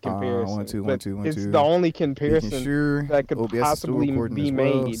hate this comparison. One, two. It's the only comparison sure that could OBS possibly be as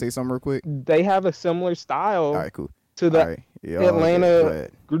well. made. Say something real quick. They have a similar style All right, cool. to the All right. Yeah, all good. Go Atlanta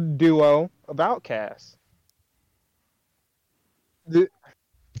ahead. duo of Outkast. The,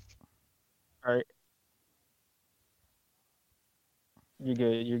 all right, you're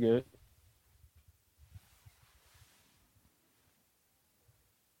good. You're good.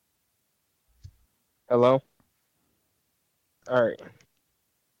 Hello. All right.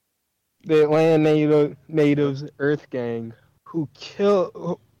 The Atlanta natives, Earth Gang, who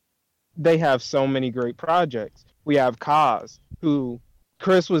kill. They have so many great projects. We have Cause, who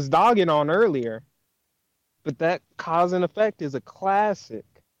Chris was dogging on earlier, but that Cause and Effect is a classic.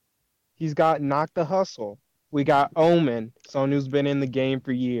 He's got Knock the Hustle. We got Omen, someone who's been in the game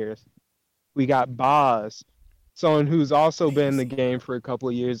for years. We got Boz, someone who's also been in the game for a couple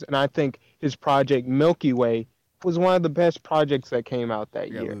of years. And I think his project Milky Way was one of the best projects that came out that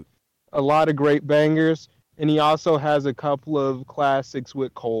We got year. Luke. A lot of great bangers, and he also has a couple of classics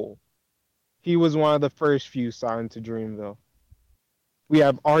with Cole. He was one of the first few signed to Dreamville. We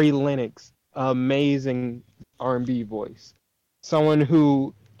have Ari Lennox, amazing R&B voice, someone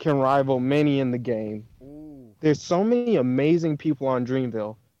who can rival many in the game. Ooh. There's so many amazing people on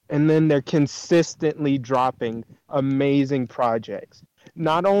Dreamville, and then they're consistently dropping amazing projects.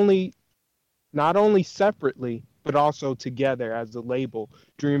 Not only separately, but also together as a label.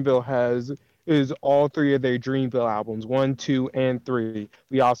 Dreamville has is all three of their Dreamville albums, 1, 2, and 3.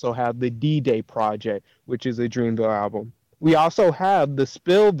 We also have the D-Day project, which is a Dreamville album. We also have the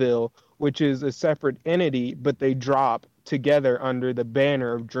Spillville, which is a separate entity, but they drop together under the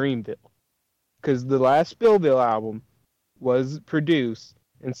banner of Dreamville. Because the last Spillville album was produced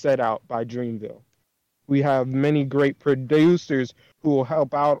and set out by Dreamville. We have many great producers who will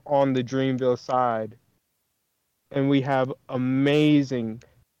help out on the Dreamville side. And we have amazing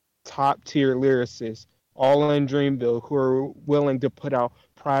top tier lyricists all in Dreamville who are willing to put out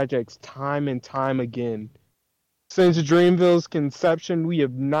projects time and time again. Since Dreamville's conception, we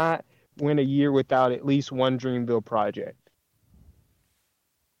have not went a year without at least one Dreamville project.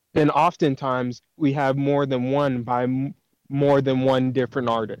 And oftentimes we have more than one by more than one different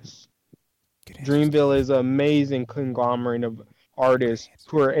artist. Dreamville is an amazing conglomerate of artists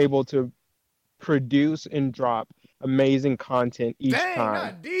who are able to produce and drop amazing content each Dang, time.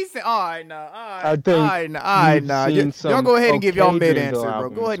 not decent. All right, nah. I think we've seen some Y'all go ahead and give y'all okay mid Dreamville answer, bro.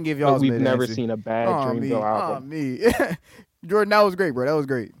 albums, Go ahead and give but y'all's we've mid never answer. seen a bad Dreamville album. Me. Jordan, that was great, bro. That was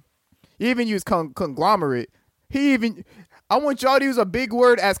great. He even used conglomerate. I want y'all to use a big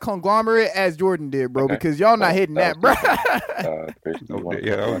word as conglomerate as Jordan did, bro, Okay. because y'all not hitting that, bro. Chris, do you want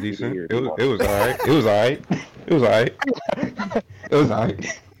Yeah, that was to decent. or It do you was want it was alright. It was alright. It was alright. It was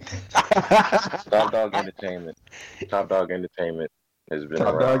alright. Top Dog Entertainment? Top Dog Entertainment has been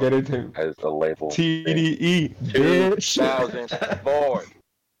Top around Dog Entertainment. as a label TDE, since bitch. 2004.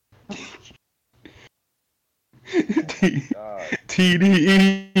 God.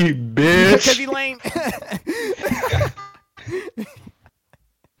 TDE, Because bitch. he lame.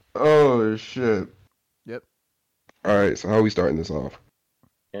 Oh shit. Yep. All right, so how are we starting this off?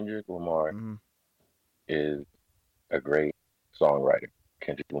 Kendrick Lamar Mhm. is a great songwriter.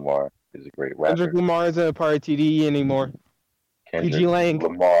 Kendrick Lamar is a great rapper. Kendrick Lamar isn't a part of TDE anymore. Kendrick PG Lang.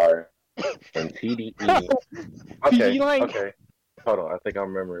 Lamar and TDE. PG Lang. Okay. Hold on. I think I'm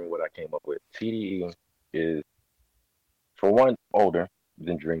remembering what I came up with. TDE is, for one, older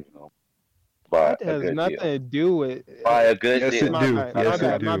than Dreamville by That a has good nothing deal. to do with. By a good Yes, deal. it My do. bad. Yes, My it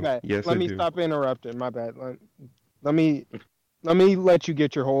bad. My do. bad. Yes, Let it me do. stop interrupting. My bad. Let me let you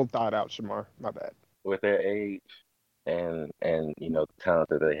get your whole thought out, Shamar. My bad. With their age and the talent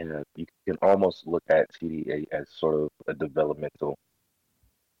that they have, you can almost look at TDE as sort of a developmental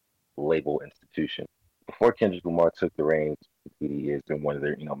label institution. Before Kendrick Lamar took the reins, TDE has been one of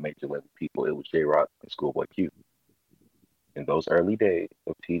their major label people. It was J Rock and Schoolboy Q. In those early days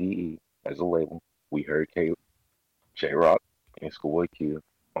of TDE as a label, we heard J Rock and Schoolboy Q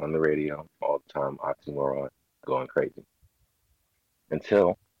on the radio all the time, oxymoron, going crazy.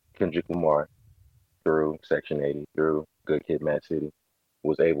 Until Kendrick Lamar, through Section 80, through Good Kid, Mad City,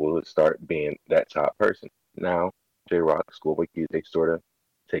 was able to start being that top person. Now, J Rock, Schoolboy Q, they sort of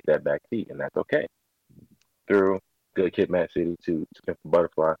take that back seat, and that's okay. Through Good Kid, Mad City to Pimp a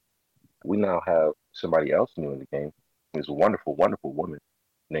Butterfly, we now have somebody else new in the game. This wonderful, wonderful woman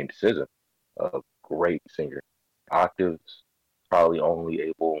named SZA, a great singer. Octaves, probably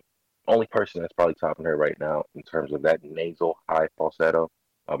only person that's probably topping her right now in terms of that nasal high falsetto,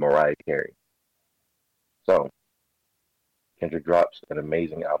 Mariah Carey. So Kendrick drops an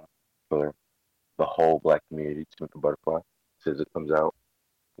amazing album for the whole black community, to Pimp a Butterfly. SZA comes out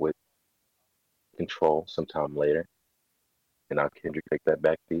with Control sometime later. And now Kendrick takes that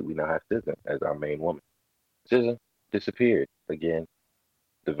back seat. We now have SZA as our main woman. SZA, disappeared. Again,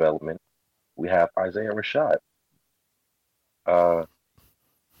 development. We have Isaiah Rashad. Uh,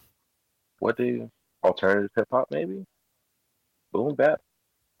 what do you, alternative hip hop maybe? Boom bap.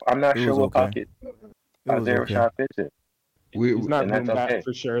 I'm not It sure was what okay. pocket It was Isaiah okay. Rashad fits in, We He's not and that's boom bap okay.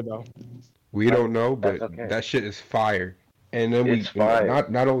 for sure though. we Right, don't know, that's but okay. that shit is fire. And then It's we fire.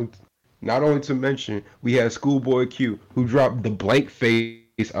 not only to mention we had Schoolboy Q who dropped the Blank Face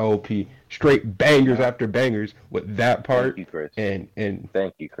LP, straight bangers Yeah. after bangers with that Thank part you, Chris. and,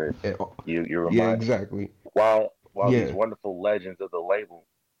 Thank you, Chris. and You yeah, remind me. exactly. While these Yeah, wonderful legends of the label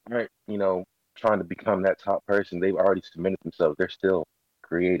aren't, trying to become that top person, they've already cemented themselves. They're still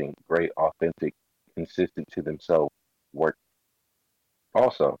creating great, authentic, consistent to themselves work.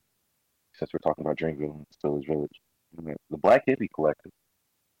 Also, since we're talking about Dreamville and Spillage Village, the Black Hippie Collective,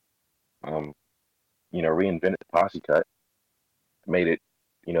 um, reinvented the posse cut, made it,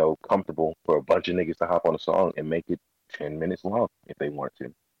 comfortable for a bunch of niggas to hop on a song and make it 10 minutes long if they want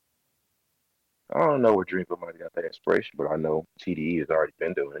to. I don't know where Dreamville might have got that inspiration, but I know TDE has already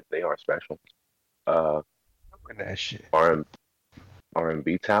been doing it. They are special. Uh, and that shit. R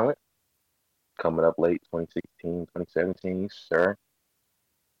R&B talent coming up late 2016, 2017. Sir,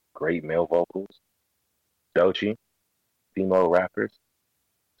 great male vocals. Dochi, female rappers.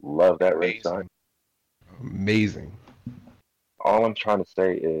 Love that red sign. Amazing. Amazing. All I'm trying to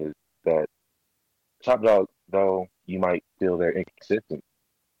say is that Top Dog, though you might feel they're inconsistent,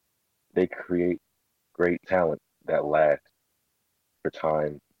 they create great talent that lasts for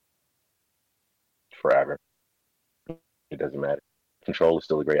time forever. It doesn't matter. Control is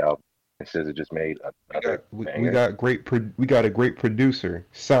still a great album. And SZA just made We got another we banger. got we got a great producer,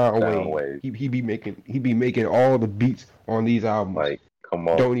 Soundwave. Soundwave. He be making all the beats on these albums. Like, come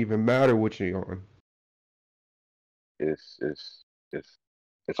on. Don't even matter what you're on. It's it's it's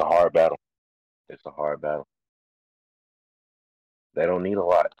it's a hard battle. It's a hard battle. They don't need a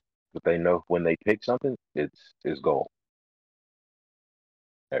lot, but they know when they pick something, it's gold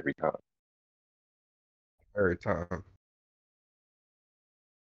every time. Every time.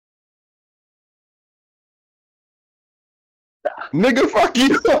 Nigga, fuck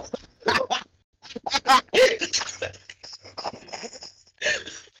you.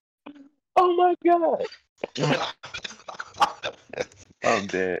 Oh my god, I'm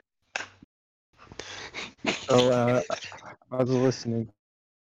dead. So I was listening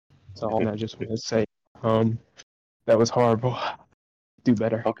to all, and I just want to say, that was horrible. Do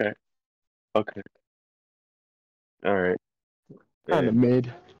better. Okay, okay, all right. Kind Yeah. of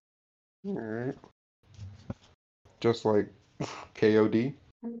mid. Alright. Just like KOD.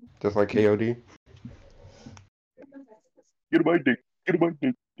 Just like KOD. Get my dick. Get my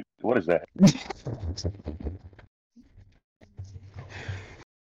dick. What is that?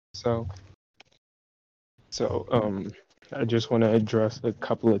 So I just want to address a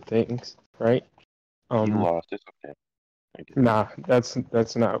couple of things, right? You lost. It's okay. Nah, that's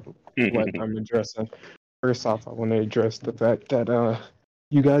not what I'm addressing. First off, I want to address the fact that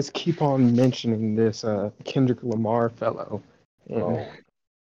you guys keep on mentioning this Kendrick Lamar fellow, and Oh,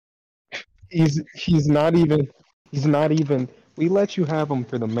 he's not even we let you have him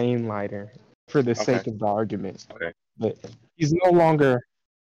for the main lighter for the okay. sake of the argument, Okay. but he's no longer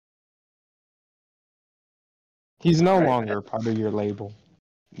All right. a part of your label.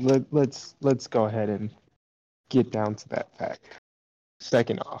 Let's go ahead and get down to that fact.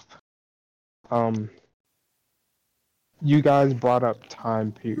 Second off, you guys brought up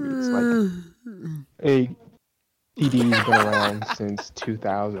time periods like a TDE's been around since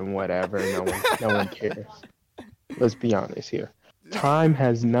 2000 whatever. No one cares. Let's be honest here. Time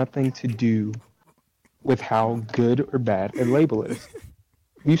has nothing to do with how good or bad a label is.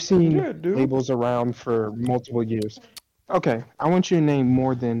 We've seen Yeah, dude. labels around for multiple years. Okay, I want you to name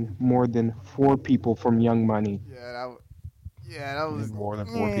more than 4 people from Young Money. Yeah, that was More than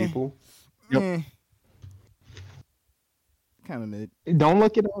 4 people. Yep. Kind of mid. Don't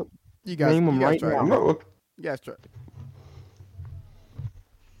look it up. You guys, Name them you guys right try. now. I'm not looking. You guys try.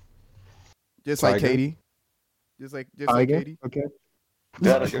 Just like Tiger. Katie. Just like Tiger? Katie. Okay.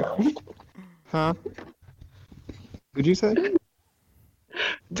 Gotta Huh? What'd you say?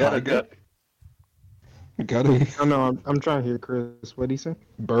 Tiger. Got him. Oh no, I'm trying to hear Chris. What'd he say?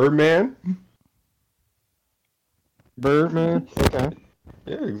 Birdman. Birdman? Okay.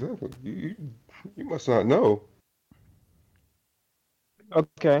 Yeah, exactly. You must not know.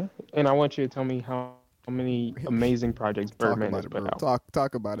 Okay. And I want you to tell me how many amazing projects Talk Birdman about has it, put bro. out.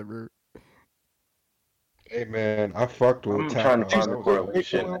 Talk about it, bro. Hey man, I fucked with I'm Tap trying to House. find the That was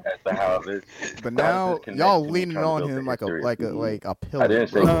correlation crazy. as to how this. But how now does this connect y'all to me leaning trying to on build the him like a history of like a TDE? like a I pillar, didn't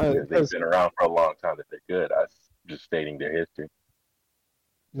say bro. because they've been around for a long time that they're good. I just stating their history.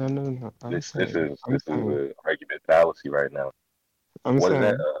 No, no, no. I'm This is saying, an argument fallacy right now. I'm What is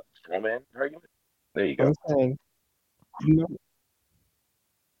that? saying, Straw man argument? There you I'm go. saying, you know,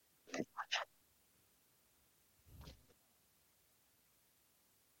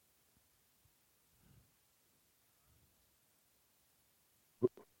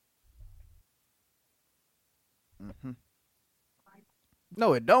 Hmm.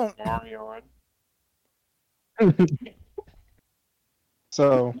 No, it don't. Mario.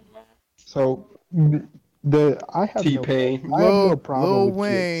 so, so the T Pain. I have no Lil problem Lil with you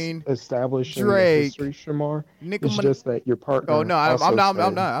Wayne, establishing the history, Drake, Shamar. Nicki It's Minaj. just that your Oh partner no, I'm also not. I'm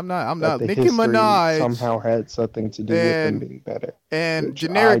said not. I'm not. I'm that not. the Nicki history Minaj somehow had something to do with them and being better, and which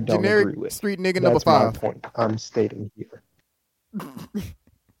I don't generic agree with. street nigga number That's my 5. point I'm stating here.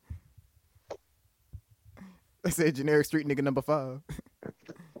 I said generic street nigga number 5.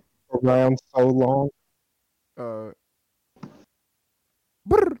 Around so long, Uh,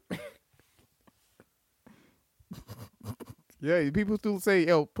 brr. Yeah, people still say,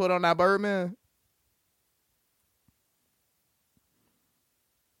 "Yo, put on that Birdman."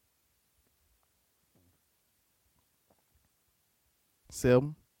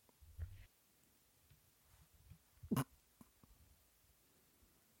 Sim.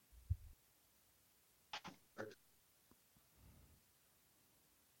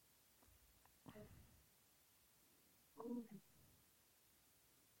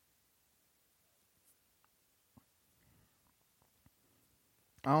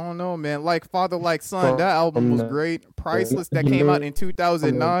 I don't know, man. Like Father, Like Son, that album from was the great. Priceless, that you came out made in from the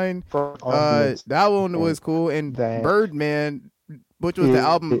 2009. first arguments That one was cool. And that Birdman, which was the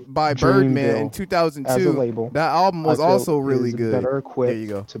album by Birdman in Dreamville as a 2002, label, that album I was feel also really is good. better There you equipped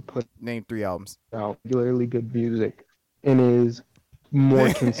go. to put Name 3 albums. out regularly good music and is more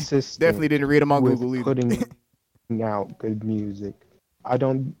Definitely consistent didn't read them on with Google either. putting out good music. I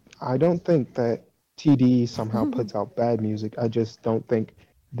don't think that TDE somehow puts out bad music. I just don't think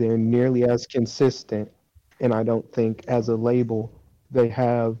they're nearly as consistent, and I don't think as a label they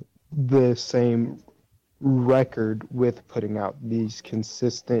have the same record with putting out these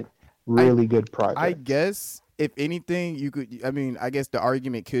consistent, I really good I projects. guess if anything, you could. I mean, I guess the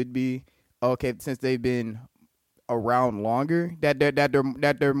argument could be, okay, since they've been around longer,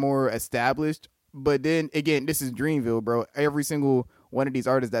 that they're more established. But then again, this is Dreamville, bro. Every single one of these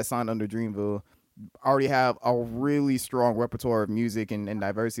artists that signed under Dreamville already have a really strong repertoire of music and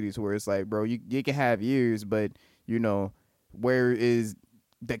diversity to where it's like, bro, you can have years, but you know, where is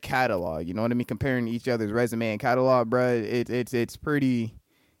the catalog? You know what I mean? Comparing each other's resume and catalog, bro, it's pretty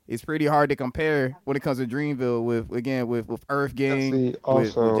hard to compare when it comes to Dreamville with Earth Gang, See, with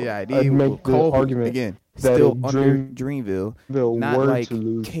also, JID, I'd with make the Cole, who argument again that still if under Dreamville Dreamville, not were to like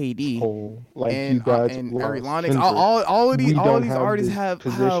lose KD Cole, like you guys and lost Arironix. Kendrick, All we of don't these have artists this have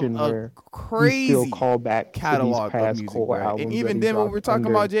position a where we still crazy call back to these catalog of past music, Cole bro. And albums that even he then, when we're dropped talking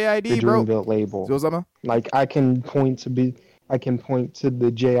under about the JID, bro, Dreamville label. so something, Like I can point to the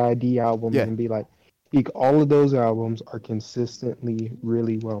JID albums yeah, and be like all of those albums are consistently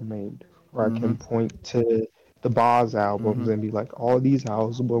really well made. Or I mm-hmm, can point to the Boz albums mm-hmm. and be like all of these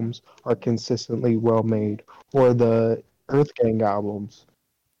albums are consistently well made. Or the Earth Gang albums,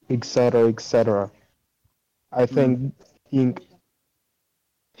 etc., etc. I Mm. think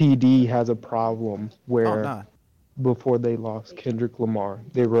TD has a problem Oh where nah, before they lost Kendrick Lamar,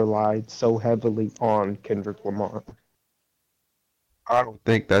 they relied so heavily on Kendrick Lamar. I don't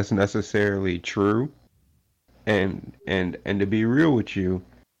think that's necessarily true. And to be real with you,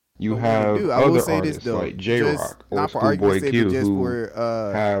 you but when they have do, I will other say this artists though, like J just Rock or not for argument's Schoolboy sake, but Q just who for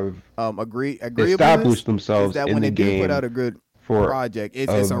have agreeableness, established is themselves that in when the they do put out game a good for project,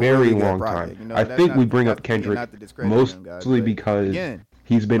 a it's a very really good long time. project. You know, I that's think not we bring up again, Kendrick not to discredit them guys, mostly but because again,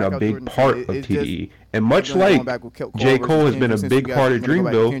 he's been a like I was big Jordan saying, part of it's just TDE. And much again going like back with Cole J. versus Cole has been a Kendrick. Since we big part of gonna go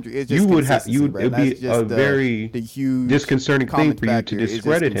back to Dreamville, Kendrick, it's you just would have consistency, bro. it'd That's be a just very the huge disconcerting thing common for you to factor is just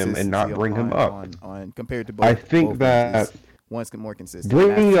discredit him and not consistency bring him up. on compared to I both think artists. that One's more consistent,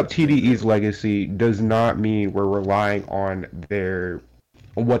 and bringing that's up TDE's Dreamville. legacy does not mean we're relying on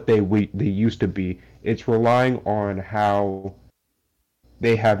what they used to be. It's relying on how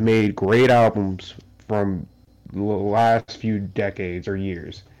they have made great albums from the last few decades or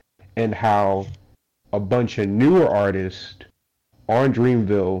years, and how a bunch of newer artists on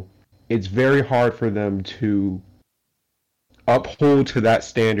Dreamville, it's very hard for them to uphold to that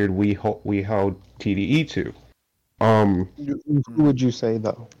standard we held TDE to. Um, Who would you say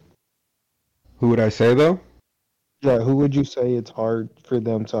though? who would I say though? Yeah, who would you say it's hard for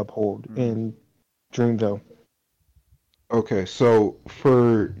them to uphold Mm-hmm. in Dreamville? Okay, so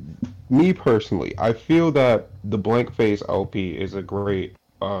for me personally, I feel that the Blank Face LP is a great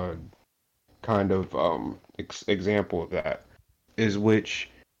kind of example of that, is which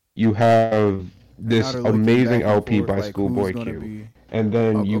you have And now this they're looking amazing back and LP forth by like who's Schoolboy gonna Q, be. and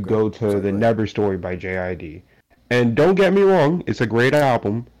then Oh, you okay. go to Sorry, the go ahead. Never Story by JID. And don't get me wrong, it's a great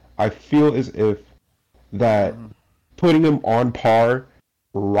album. I feel as if that Mm-hmm. putting him on par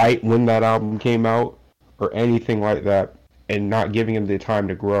right when that album came out or anything like that and not giving him the time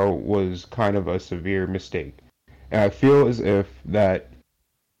to grow was kind of a severe mistake. And I feel as if that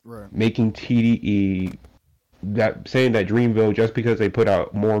Right. making TDE, that saying that Dreamville just because they put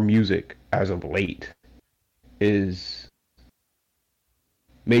out more music as of late is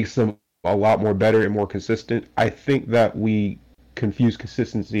makes them a lot more better and more consistent. I think that we confuse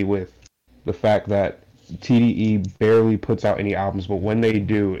consistency with the fact that TDE barely puts out any albums, but when they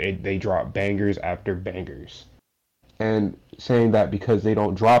do, they drop bangers after bangers. And saying that because they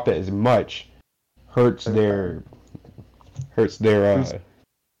don't drop it as much hurts their hurts their I'm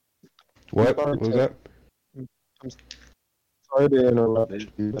what sorry was to that? I'm sorry to interrupt There's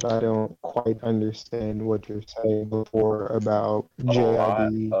you, but I don't quite understand what you're saying before about a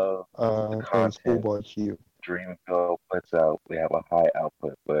lot JID of the and content Schoolboy Q. Dreamville puts out. They have a high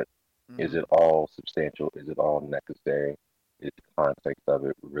output, but is Mm-hmm. it all substantial? Is it all necessary? Is the context of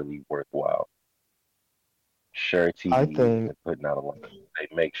it really worthwhile? Sure, I TDE think isn't putting out a lot. They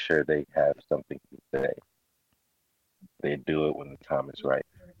make sure they have something to say. They do it when the time is right.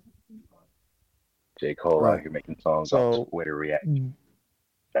 J. Cole out Right. here making songs off so. Twitter reaction.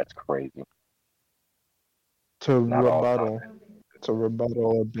 That's crazy. To Not all rebuttal, content. to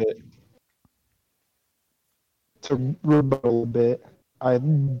rebuttal a bit, to rebuttal a bit, I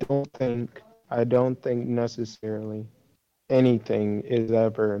don't think, I don't think necessarily anything is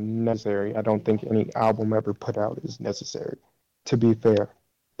ever necessary. I don't think any album ever put out is necessary, to be fair.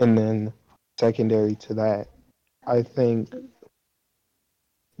 And then, secondary to that, I think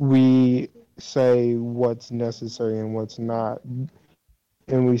we say what's necessary and what's not,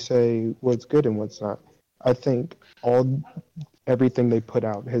 and we say what's good and what's not. I think all everything they put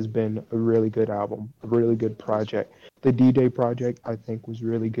out has been a really good album, a really good project. The D-Day project, I think, was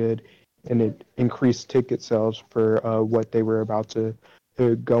really good, and it increased ticket sales for what they were about to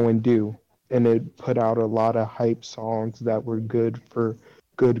go and do. And it put out a lot of hype songs that were good for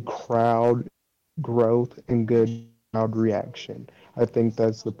good crowd growth and good crowd reaction. I think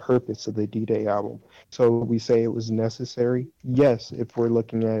that's the purpose of the D-Day album. So we say it was necessary? Yes, if we're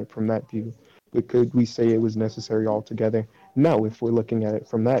looking at it from that view. But could we say it was necessary altogether? No, if we're looking at it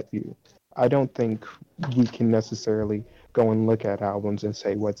from that view. I don't think we can necessarily go and look at albums and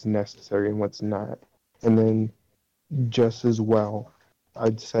say what's necessary and what's not. And then just as well,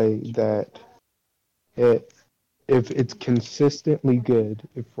 I'd say that it if it's consistently good,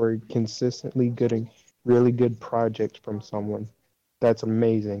 if we're consistently getting really good projects from someone, that's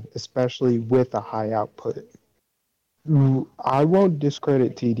amazing, especially with a high output. I won't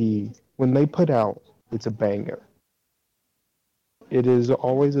discredit TDE. When they put out, it's a banger. It is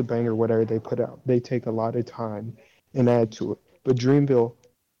always a banger, whatever they put out. They take a lot of time and add to it. But Dreamville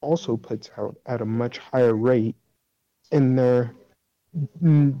also puts out at a much higher rate, and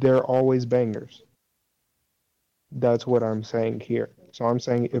they're always bangers. That's what I'm saying here. So I'm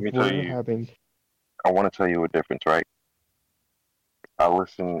saying Let if me tell we're you, having, I want to tell you a difference, right? I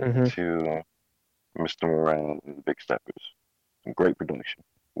listen hmm to Mr. Moran and the Big Steppers. Some great production.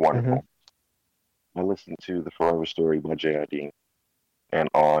 hmm Wonderful. I listened to The Forever Story by JID, and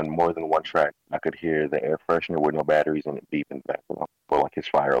on more than one track, I could hear the air freshener with no batteries in it beep in the background, or like his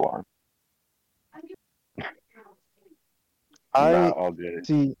fire alarm. I Not all good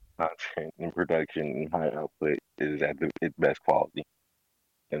see. content and production and high output is at its best quality.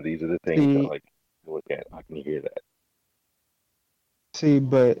 And these are the things that I See, like to look at. I can hear that.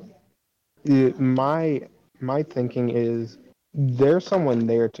 but my thinking is there's someone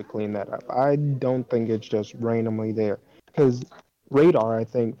there to clean that up. I don't think it's just randomly there because Radar, I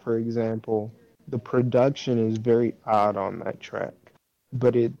think, for example, the production is very odd on that track,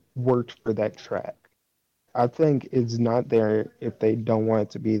 but it worked for that track. I think it's not there if they don't want it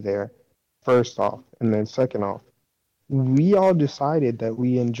to be there, first off. And then second off, we all decided that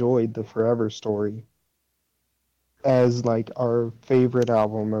we enjoyed the Forever Story as like our favorite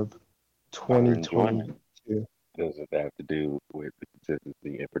album of Our enjoyment 2022. doesn't have to do with the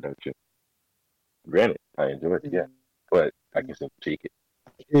consistency in production. Granted, I enjoy it, yeah, but I can still critique it.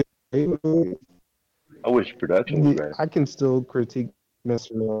 I wish production was better. I can still critique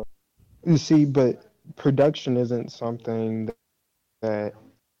Mr. Miller. You see, but production isn't something that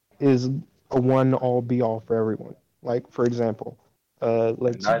is a one all be all for everyone. Like, for example, Uh,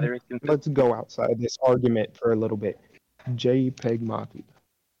 And let's neither is let's consistent. go outside this argument for a little bit. JPEG Mafia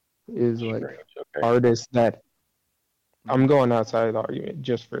is like Strange. Okay. artists that I'm Mm-hmm. going outside of the argument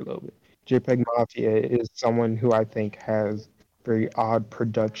just for a little bit. JPEG Mafia is someone who I think has very odd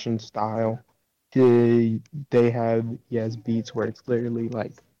production style. They he has beats where it's literally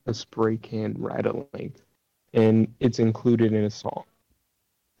like a spray can rattling and it's included in a song.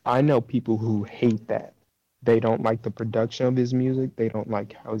 I know people who hate that. They don't like the production of his music. They don't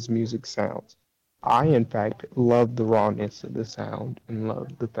like how his music sounds. I, in fact, love the rawness of the sound and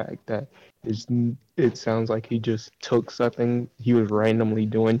love the fact that it's, it sounds like he just took something he was randomly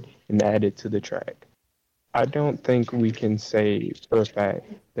doing and added to the track. I don't think we can say for a fact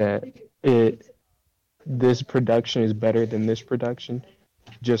that it this production is better than this production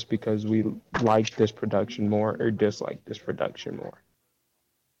just because we like this production more or dislike this production more.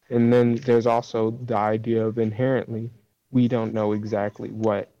 And then there's also the idea of inherently, we don't know exactly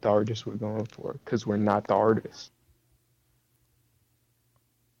what the artist we're going for because we're not the artist.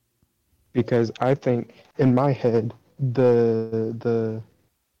 Because I think in my head, the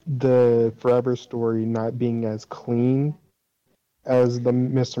Forever story not being as clean as the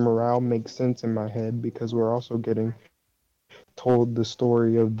Mr. Morale makes sense in my head because we're also getting told the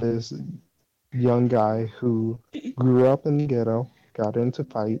story of this young guy who grew up in the ghetto, got into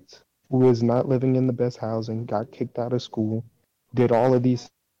fights, was not living in the best housing, got kicked out of school, did all of these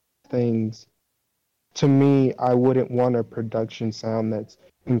things. To me, I wouldn't want a production sound that's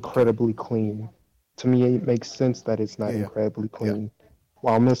incredibly clean. To me, it makes sense that it's not Yeah, yeah, incredibly yeah. clean.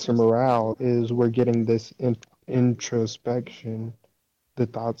 While Mr. Morale is, we're getting this introspection, the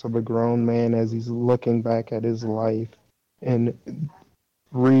thoughts of a grown man as he's looking back at his life and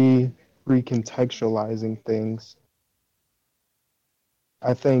re recontextualizing things.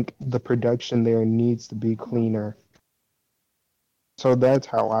 I think the production there needs to be cleaner. So that's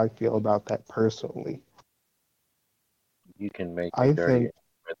how I feel about that personally. You can make a I dirty think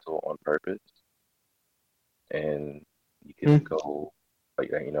instrumental on purpose, and you can hmm, go like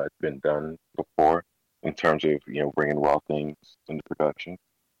that. It's been done before in terms of bringing raw things into production.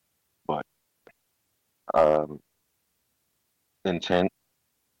 But um, intent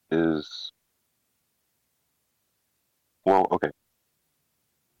is well, okay.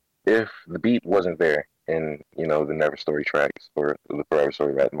 If the beat wasn't there in the Never Story tracks or the Forever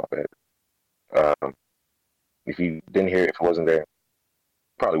Story, rather, my bad. If you didn't hear it, if it wasn't there,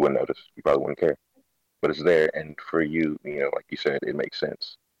 probably wouldn't notice. You probably wouldn't care. But it's there, and for you, like you said, it makes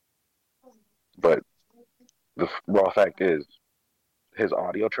sense. But the raw fact is, his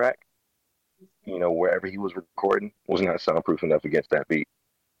audio track, wherever he was recording, was not soundproof enough against that beat.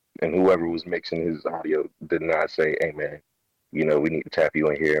 And whoever was mixing his audio did not say, "Hey, man, we need to tap you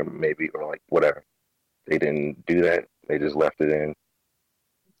in here, maybe," or like whatever. They didn't do that. They just left it in.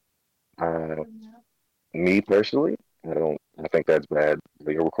 Uh, Me personally, I don't. I think that's bad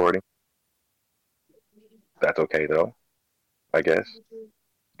video recording. That's okay though, I guess.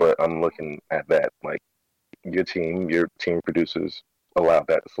 But I'm looking at that like your team producers allowed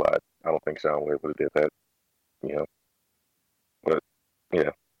that to slide. I don't think Soundwave would have did that, you know. But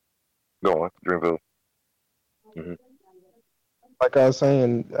yeah, go on, Dreamville. Hmm. like I was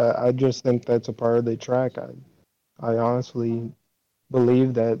saying, I just think that's a part of the track. I honestly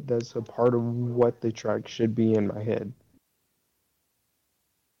believe that that's a part of what the track should be in my head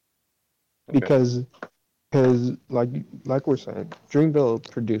Okay. because like we're saying, Dreamville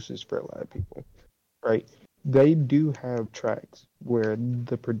produces for a lot of people, right? They do have tracks where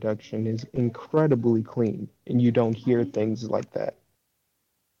the production is incredibly clean and you don't hear things like that.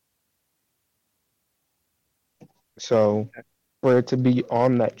 So for it to be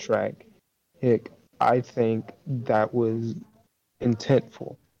on that track, Hick, I think that was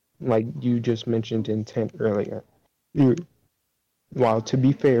intentful. Like you just mentioned intent earlier. You, while to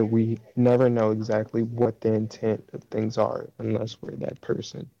be fair, we never know exactly what the intent of things are unless we're that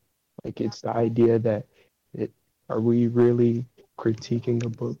person. Like it's the idea that it are we really critiquing a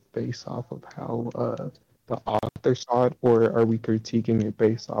book based off of how the author saw it, or are we critiquing it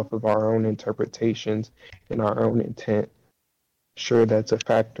based off of our own interpretations and our own intent? Sure, that's a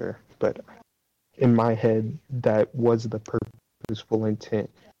factor, but in my head, that was the purposeful intent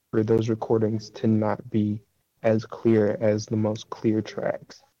for those recordings to not be as clear as the most clear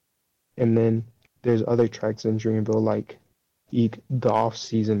tracks. And then there's other tracks in Dreamville like the off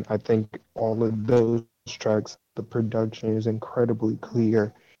season. I think all of those tracks, the production is incredibly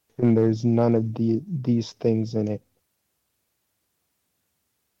clear, and there's none of these things in it.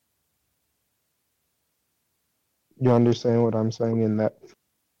 You understand what I'm saying in that?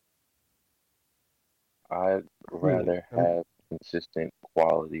 I'd Yeah, rather have. consistent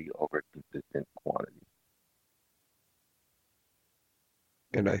quality over consistent quantity.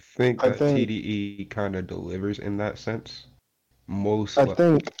 And I think I that think TDE kind of delivers in that sense. Most I like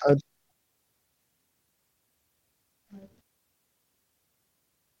think I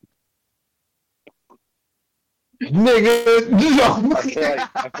nigga.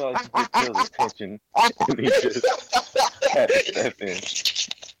 I feel like you could feel the tension, and he just had to step in.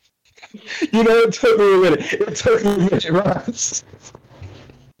 You know, it took me a minute. It took me a minute, Ross.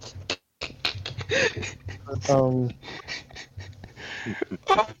 Um,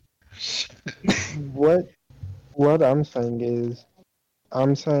 what what I'm saying is,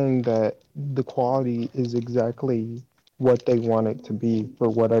 I'm saying that the quality is exactly what they want it to be for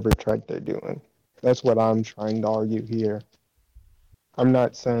whatever track they're doing. That's what I'm trying to argue here. I'm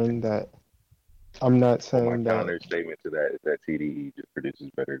not saying that. I'm not Well, my saying that counter statement to that is that TDE just produces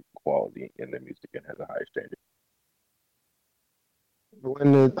better quality in their music and has a higher standard.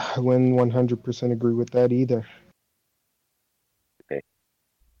 when 100% agree with that either. Okay.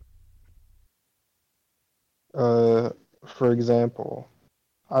 Uh, for example,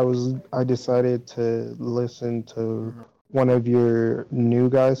 I decided to listen to Mhm. one of your new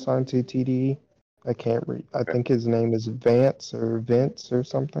guys signed to TDE. I can't read. I Okay. think his name is Vance or Vince or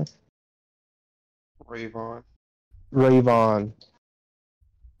something. Ravon. Rayvon.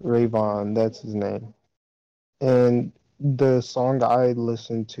 Rayvon, that's his name. And the song I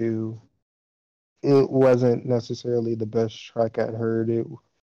listened to, it wasn't necessarily the best track I'd heard.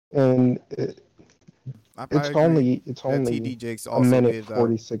 And I it's agree only it's that only TD Jakes a also minute gives out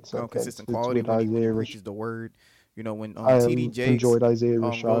 46 seconds. consistent It's quality with when he Isaiah. preaches the word. You know, when I TD Jakes enjoyed Isaiah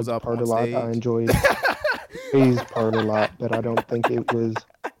goes Rashad's up part on a lot. I stage. enjoyed Jay's part a lot, but I don't think it was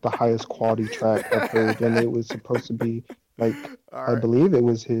the highest quality track I've heard. And it was supposed to be like, All I right. believe it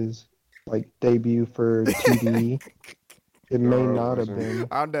was his like debut for TDE. It may No, it not have wasn't. been,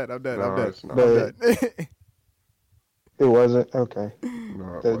 I'm done. I'm done. I'm No, done. it's not. I'm but done. it wasn't. Okay,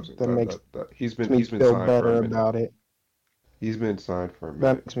 No, it that wasn't. that That makes that that me he's been feel signed for a better minute. about it. He's been signed for a That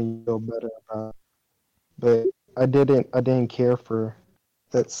minute. makes me feel better about it. But I didn't care for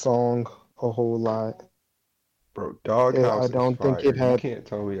that song a whole lot. Bro, I Doghouse is don't think fire. it You had. can't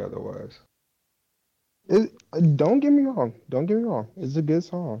tell me otherwise. Don't get me wrong. Don't get me wrong. It's a good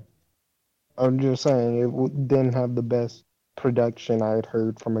song. I'm just saying it didn't have the best production I had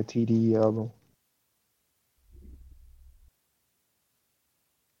heard from a TDE album.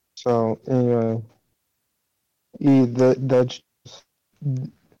 So anyway, that's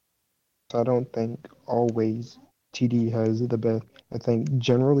I don't think always TDE has the best. I think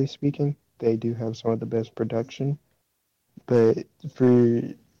generally speaking, they do have some of the best production, but for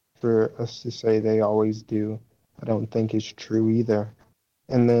for us to say they always do, I don't think it's true either.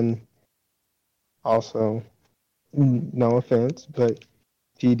 And then also, no offense, but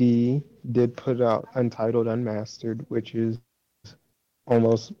TDE did put out Untitled Unmastered, which is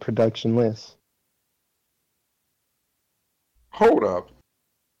almost productionless. Hold up.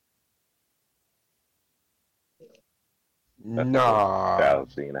 That's like a Nah.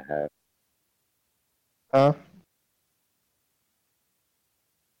 fallacy and a half. Huh?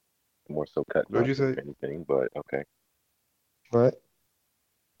 More so cut and What'd you paste say? if anything, but okay. What?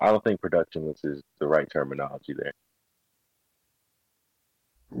 I don't think productionless is the right terminology there.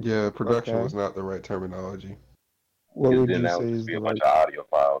 Yeah, production Okay. was not the right terminology. What Because would then you that say would just is be the a bunch right? of audio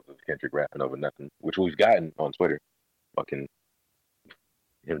files of Kendrick rapping over nothing, which we've gotten on Twitter. Fucking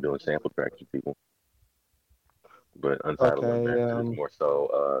him doing sample tracks with people. But Untitled Okay. Unmastered is more so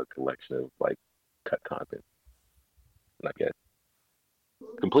a collection of like cut content, I guess.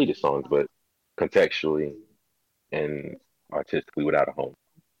 Completed songs, but contextually and artistically without a home.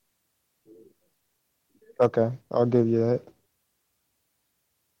 Okay. I'll give you that.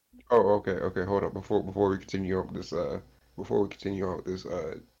 Oh, okay. Hold up. Before we continue on with this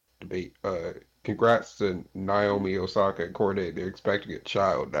debate, congrats to Naomi Osaka and Corday. They're expecting a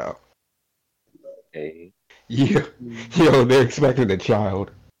child now. Hey, Yeah. Yo, they're expecting a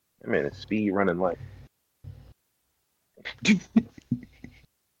child. I mean, it's speed running life.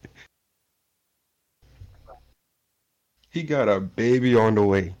 He got a baby on the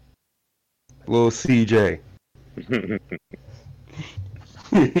way. Little CJ.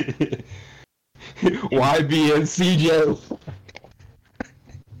 YB and CJ.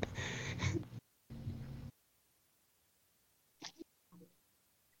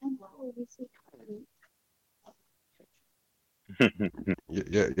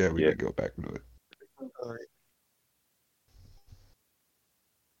 Yeah, we Yeah. could go back to it.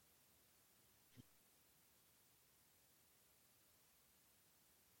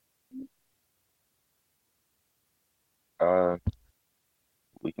 All right.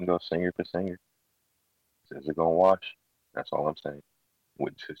 We can go singer for singer. Says they're gonna wash. That's all I'm saying.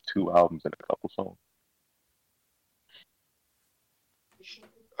 With just 2 albums and a couple songs.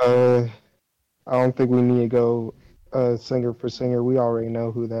 Uh, I don't think we need to go singer for singer. We already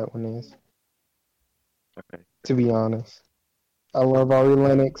know who that one is. Okay. To be honest, I love Ari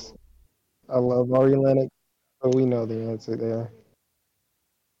Lennox. I love Ari Lennox, but we know the answer there.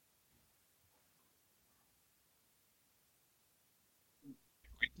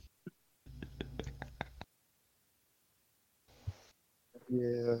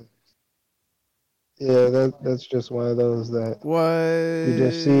 Yeah, yeah. That's just one of those that What? you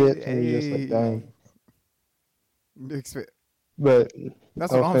just see it and you just like, Hey. dang. But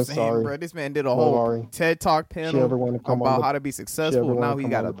That's no what I'm offense, saying, sorry. bro. This man did a Love whole Ari. TED Talk She ever panel want to come on about the how to be she ever successful. want Now to he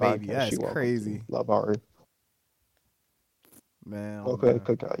come got on a the baby. podcast, That's she welcome crazy, to. Love Ari. man. Oh Okay, man,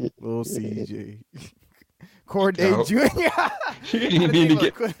 cook out. little Yeah. CJ, Corday Out. Jr. She I didn't didn't even even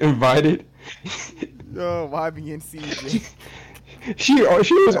get quit. invited. Yo, YB and CJ. She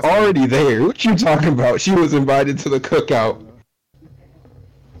was That's funny. already there. What you talking about? She was invited to the cookout. All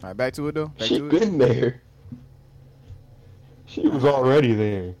right, back to it though. Back She to it. been there. She All was right. already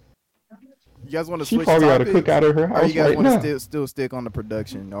there. You guys want to She switch probably got a topics, cookout at her or you house guys right want to now. still stick on the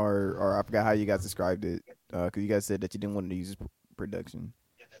production, or I forgot how you guys described it, because you guys said that you didn't want to use production.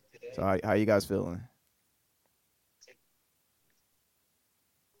 So how you guys feeling?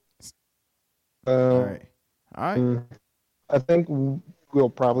 All Um, right, all right. I think we'll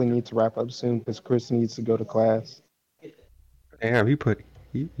probably need to wrap up soon because Chris needs to go to class. Damn, he put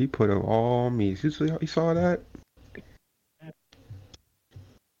them all on me. You saw that?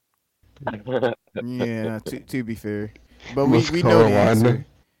 Yeah, to be fair, but North we know the Carolina. answer.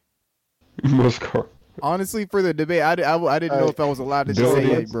 North Carolina. Honestly, for the debate, I didn't know Alright, if I was allowed to just so say,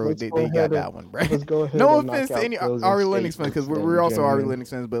 Billy. hey, bro, let's they, go they got ahead and that one, bro. let's go ahead No and knock offense to out any closing Ari Lennox fans, statements. because Then, we're also Ari gentlemen, Lennox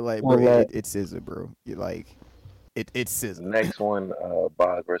fans, but like, bro, we'll let it's SZA, bro. It's SZA. Next one,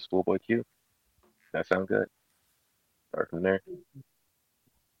 Bog versus Schoolboy Q. That sound good. Start from there.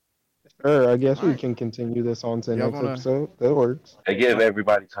 sure. I guess All we right, can continue this on to the y'all next wanna? episode. That works. I give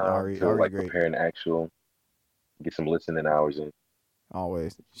everybody Yeah, time to Ari like great. prepare an actual, get some listening hours in,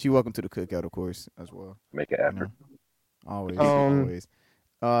 Always. She welcome to the cookout, of course, as well. make an You effort. know, always, Um, always.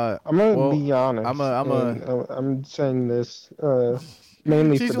 I'm gonna Well, be honest, I'm a. and I'm saying this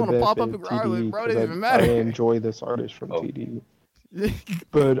mainly for She's the gonna pop benefit up of regardless, TDE bro. It because doesn't even I matter. enjoy this artist from Oh, TDE.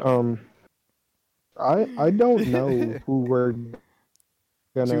 But I don't know who we're She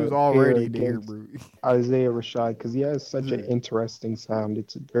gonna was pair already there, against bro. Isaiah Rashad because he has such an interesting sound.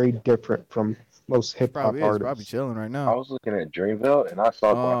 It's very different from most She hip hop probably is. Probably artists. chilling right I now. was looking at Dreamville and I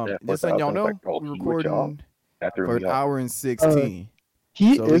saw Guap at Just letting 4,000. I y'all was like, know, bro, we're he with y'all? recording That threw for me an off. hour and Uh, 16.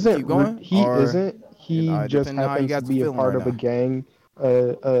 he So we can keep isn't. going, He or isn't. He just depending on how you happens to guys are be a feeling part right of a now. gang,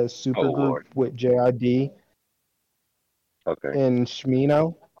 a Oh super group Lord. with JID Okay. and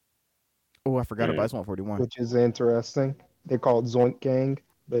Shmino, Oh, I forgot about Mm. this 141. which is interesting. They're called Zoink Gang,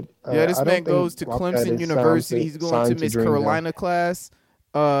 but Yeah, this I man don't goes think to Guapdad Clemson is University. He's going to signed to Miss Dreamville. Carolina class.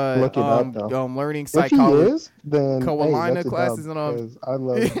 Look it up though. Learning If he psychology. is, then hey, Carolina that's a dub classes and because I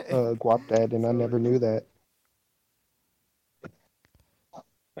love Guapdad and I never knew that.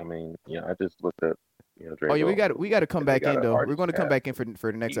 I mean, I just looked up, Oh yeah, Dreamville we got to come and they back got in an though. We're artist going to come tab. back in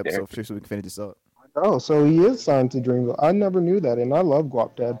for the next He there. episode for sure, so we can finish this up. Oh, so he is signed to Dreamville. I never knew that, and I love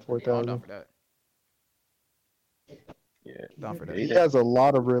Guapdad Yeah, I'm down 4000. for that. Yeah. Down for Yeah, that. he He there. has a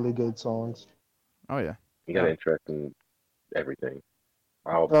lot of really good songs. Oh yeah. He got Yeah. an interest in everything.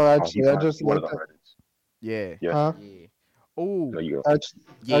 Oh, He's actually, I just one of the looked at. artists. Yeah. Yes. Huh? Yeah. Oh No, you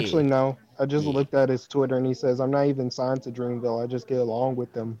Actually, yeah. no. I just Yeah. looked at his Twitter, and he says, "I'm not even signed to Dreamville. I just get along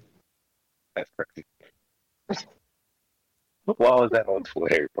with them." that's crazy. Why was that on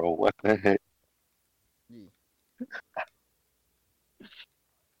Twitter, bro? What the heck? Yeah.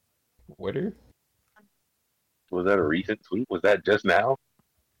 Twitter? Was that a recent tweet? Was that just now?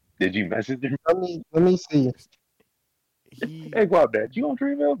 Did you message him? Let me see. He Hey, Guap Dad, you on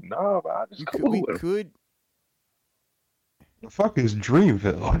Dreamville? Nah, but I just you could we cool with could The fuck is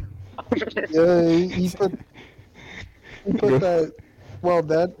Dreamville? him. Yeah, he put that. Well,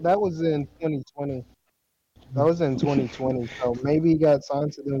 that was in 2020. That was in 2020. So maybe he got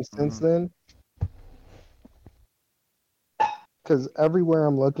signed to them since Mhm. then. Because everywhere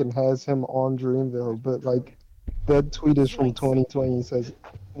I'm looking has him on Dreamville, but like that tweet is from Zoinks. 2020. He says,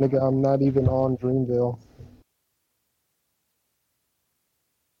 "Nigga, I'm not even on Dreamville."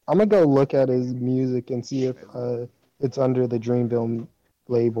 I'm gonna go look at his music and see if it's under the Dreamville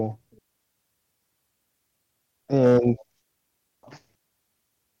label. And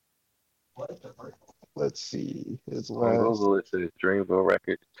let's see his On last. Google, it says Dreamville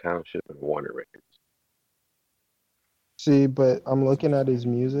Records, Township, and Warner Records. See, but I'm looking at his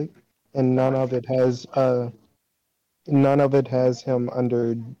music, and none of it has him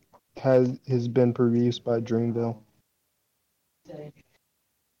under has been produced by Dreamville.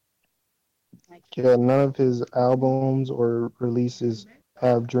 Yeah, none of his albums or releases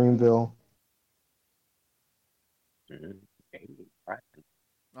have Dreamville. Mm-hmm. Right.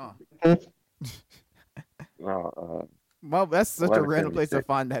 Oh. No, Well, that's such a random place to 1176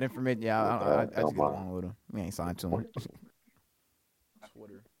 find that information. Yeah, with I just get Elmont along with him. We ain't signed to him. 2020.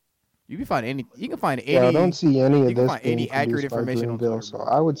 Twitter. You can find any. You can find Yeah, I don't any. see any You of can this find being any accurate produced by information on Dreamville, Twitter, so bro.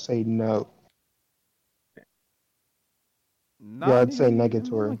 I would say no. Nah, Yeah, I'd say nigga,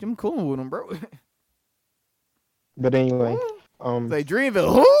 negatory. I'm cool with him, bro. But anyway, Say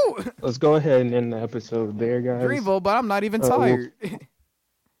Dreamville. Who? let's go ahead and end the episode there, guys. Dreamville, but I'm not even tired.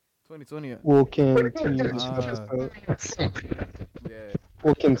 2020. We'll continue this episode. Yeah.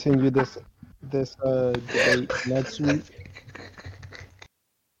 We'll continue this debate next week.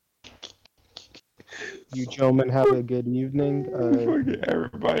 You gentlemen have a good evening. Forget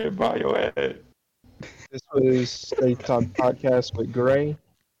everybody about your head. This was Stay Talk Podcast with Gray.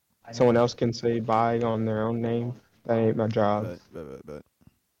 Someone else can say bye on their own name. That ain't my job. But the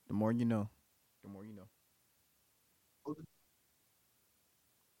more you know. The more you know.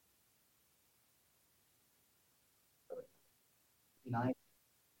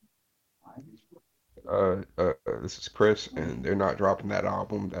 This is Chris, and they're not dropping that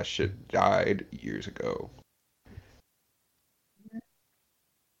album. That shit died years ago.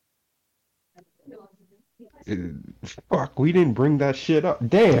 Fuck, we didn't bring that shit up.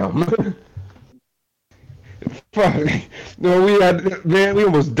 Damn. Fuck. No, we had man. We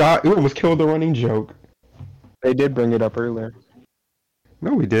almost died. We almost killed the running joke. They did bring it up earlier.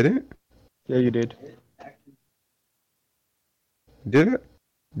 No, we didn't. Yeah, you did. Did it?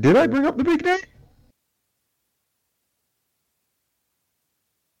 Did I bring up the big day?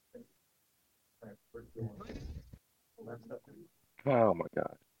 Oh my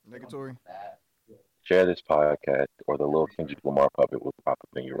God. Negatory. Share this podcast or the little Kendrick Lamar puppet will pop up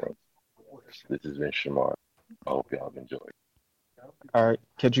in your room. This has been Shamar. I hope y'all have enjoyed. All right.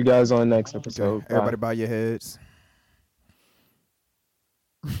 Catch you guys on the next Okay. episode. Everybody Bye. bow your heads.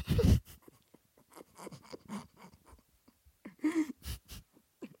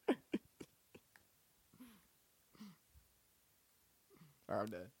 All right, I'm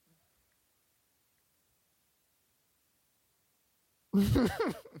done.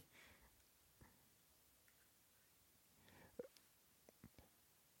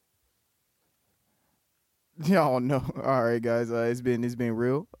 Y'all know. All right, guys. It's been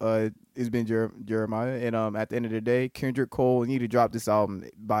real. It's been Jeremiah, and at the end of the day, Kendrick Cole need to drop this album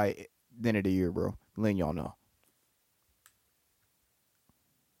by the end of the year, bro. Letting y'all know.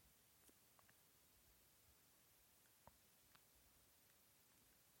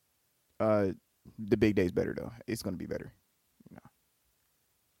 The big day's better though. It's gonna be better. You know.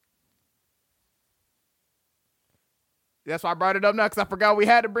 That's why I brought it up now because I forgot we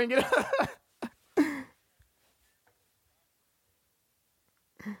had to bring it up.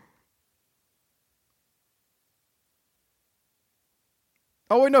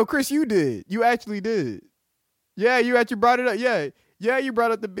 Oh wait, no, Chris, you did. You actually did. Yeah, you actually brought it up. Yeah, you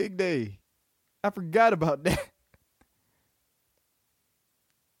brought up the big day. I forgot about that.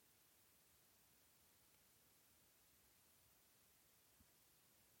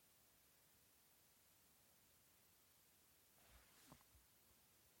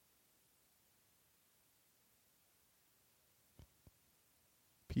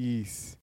 Peace.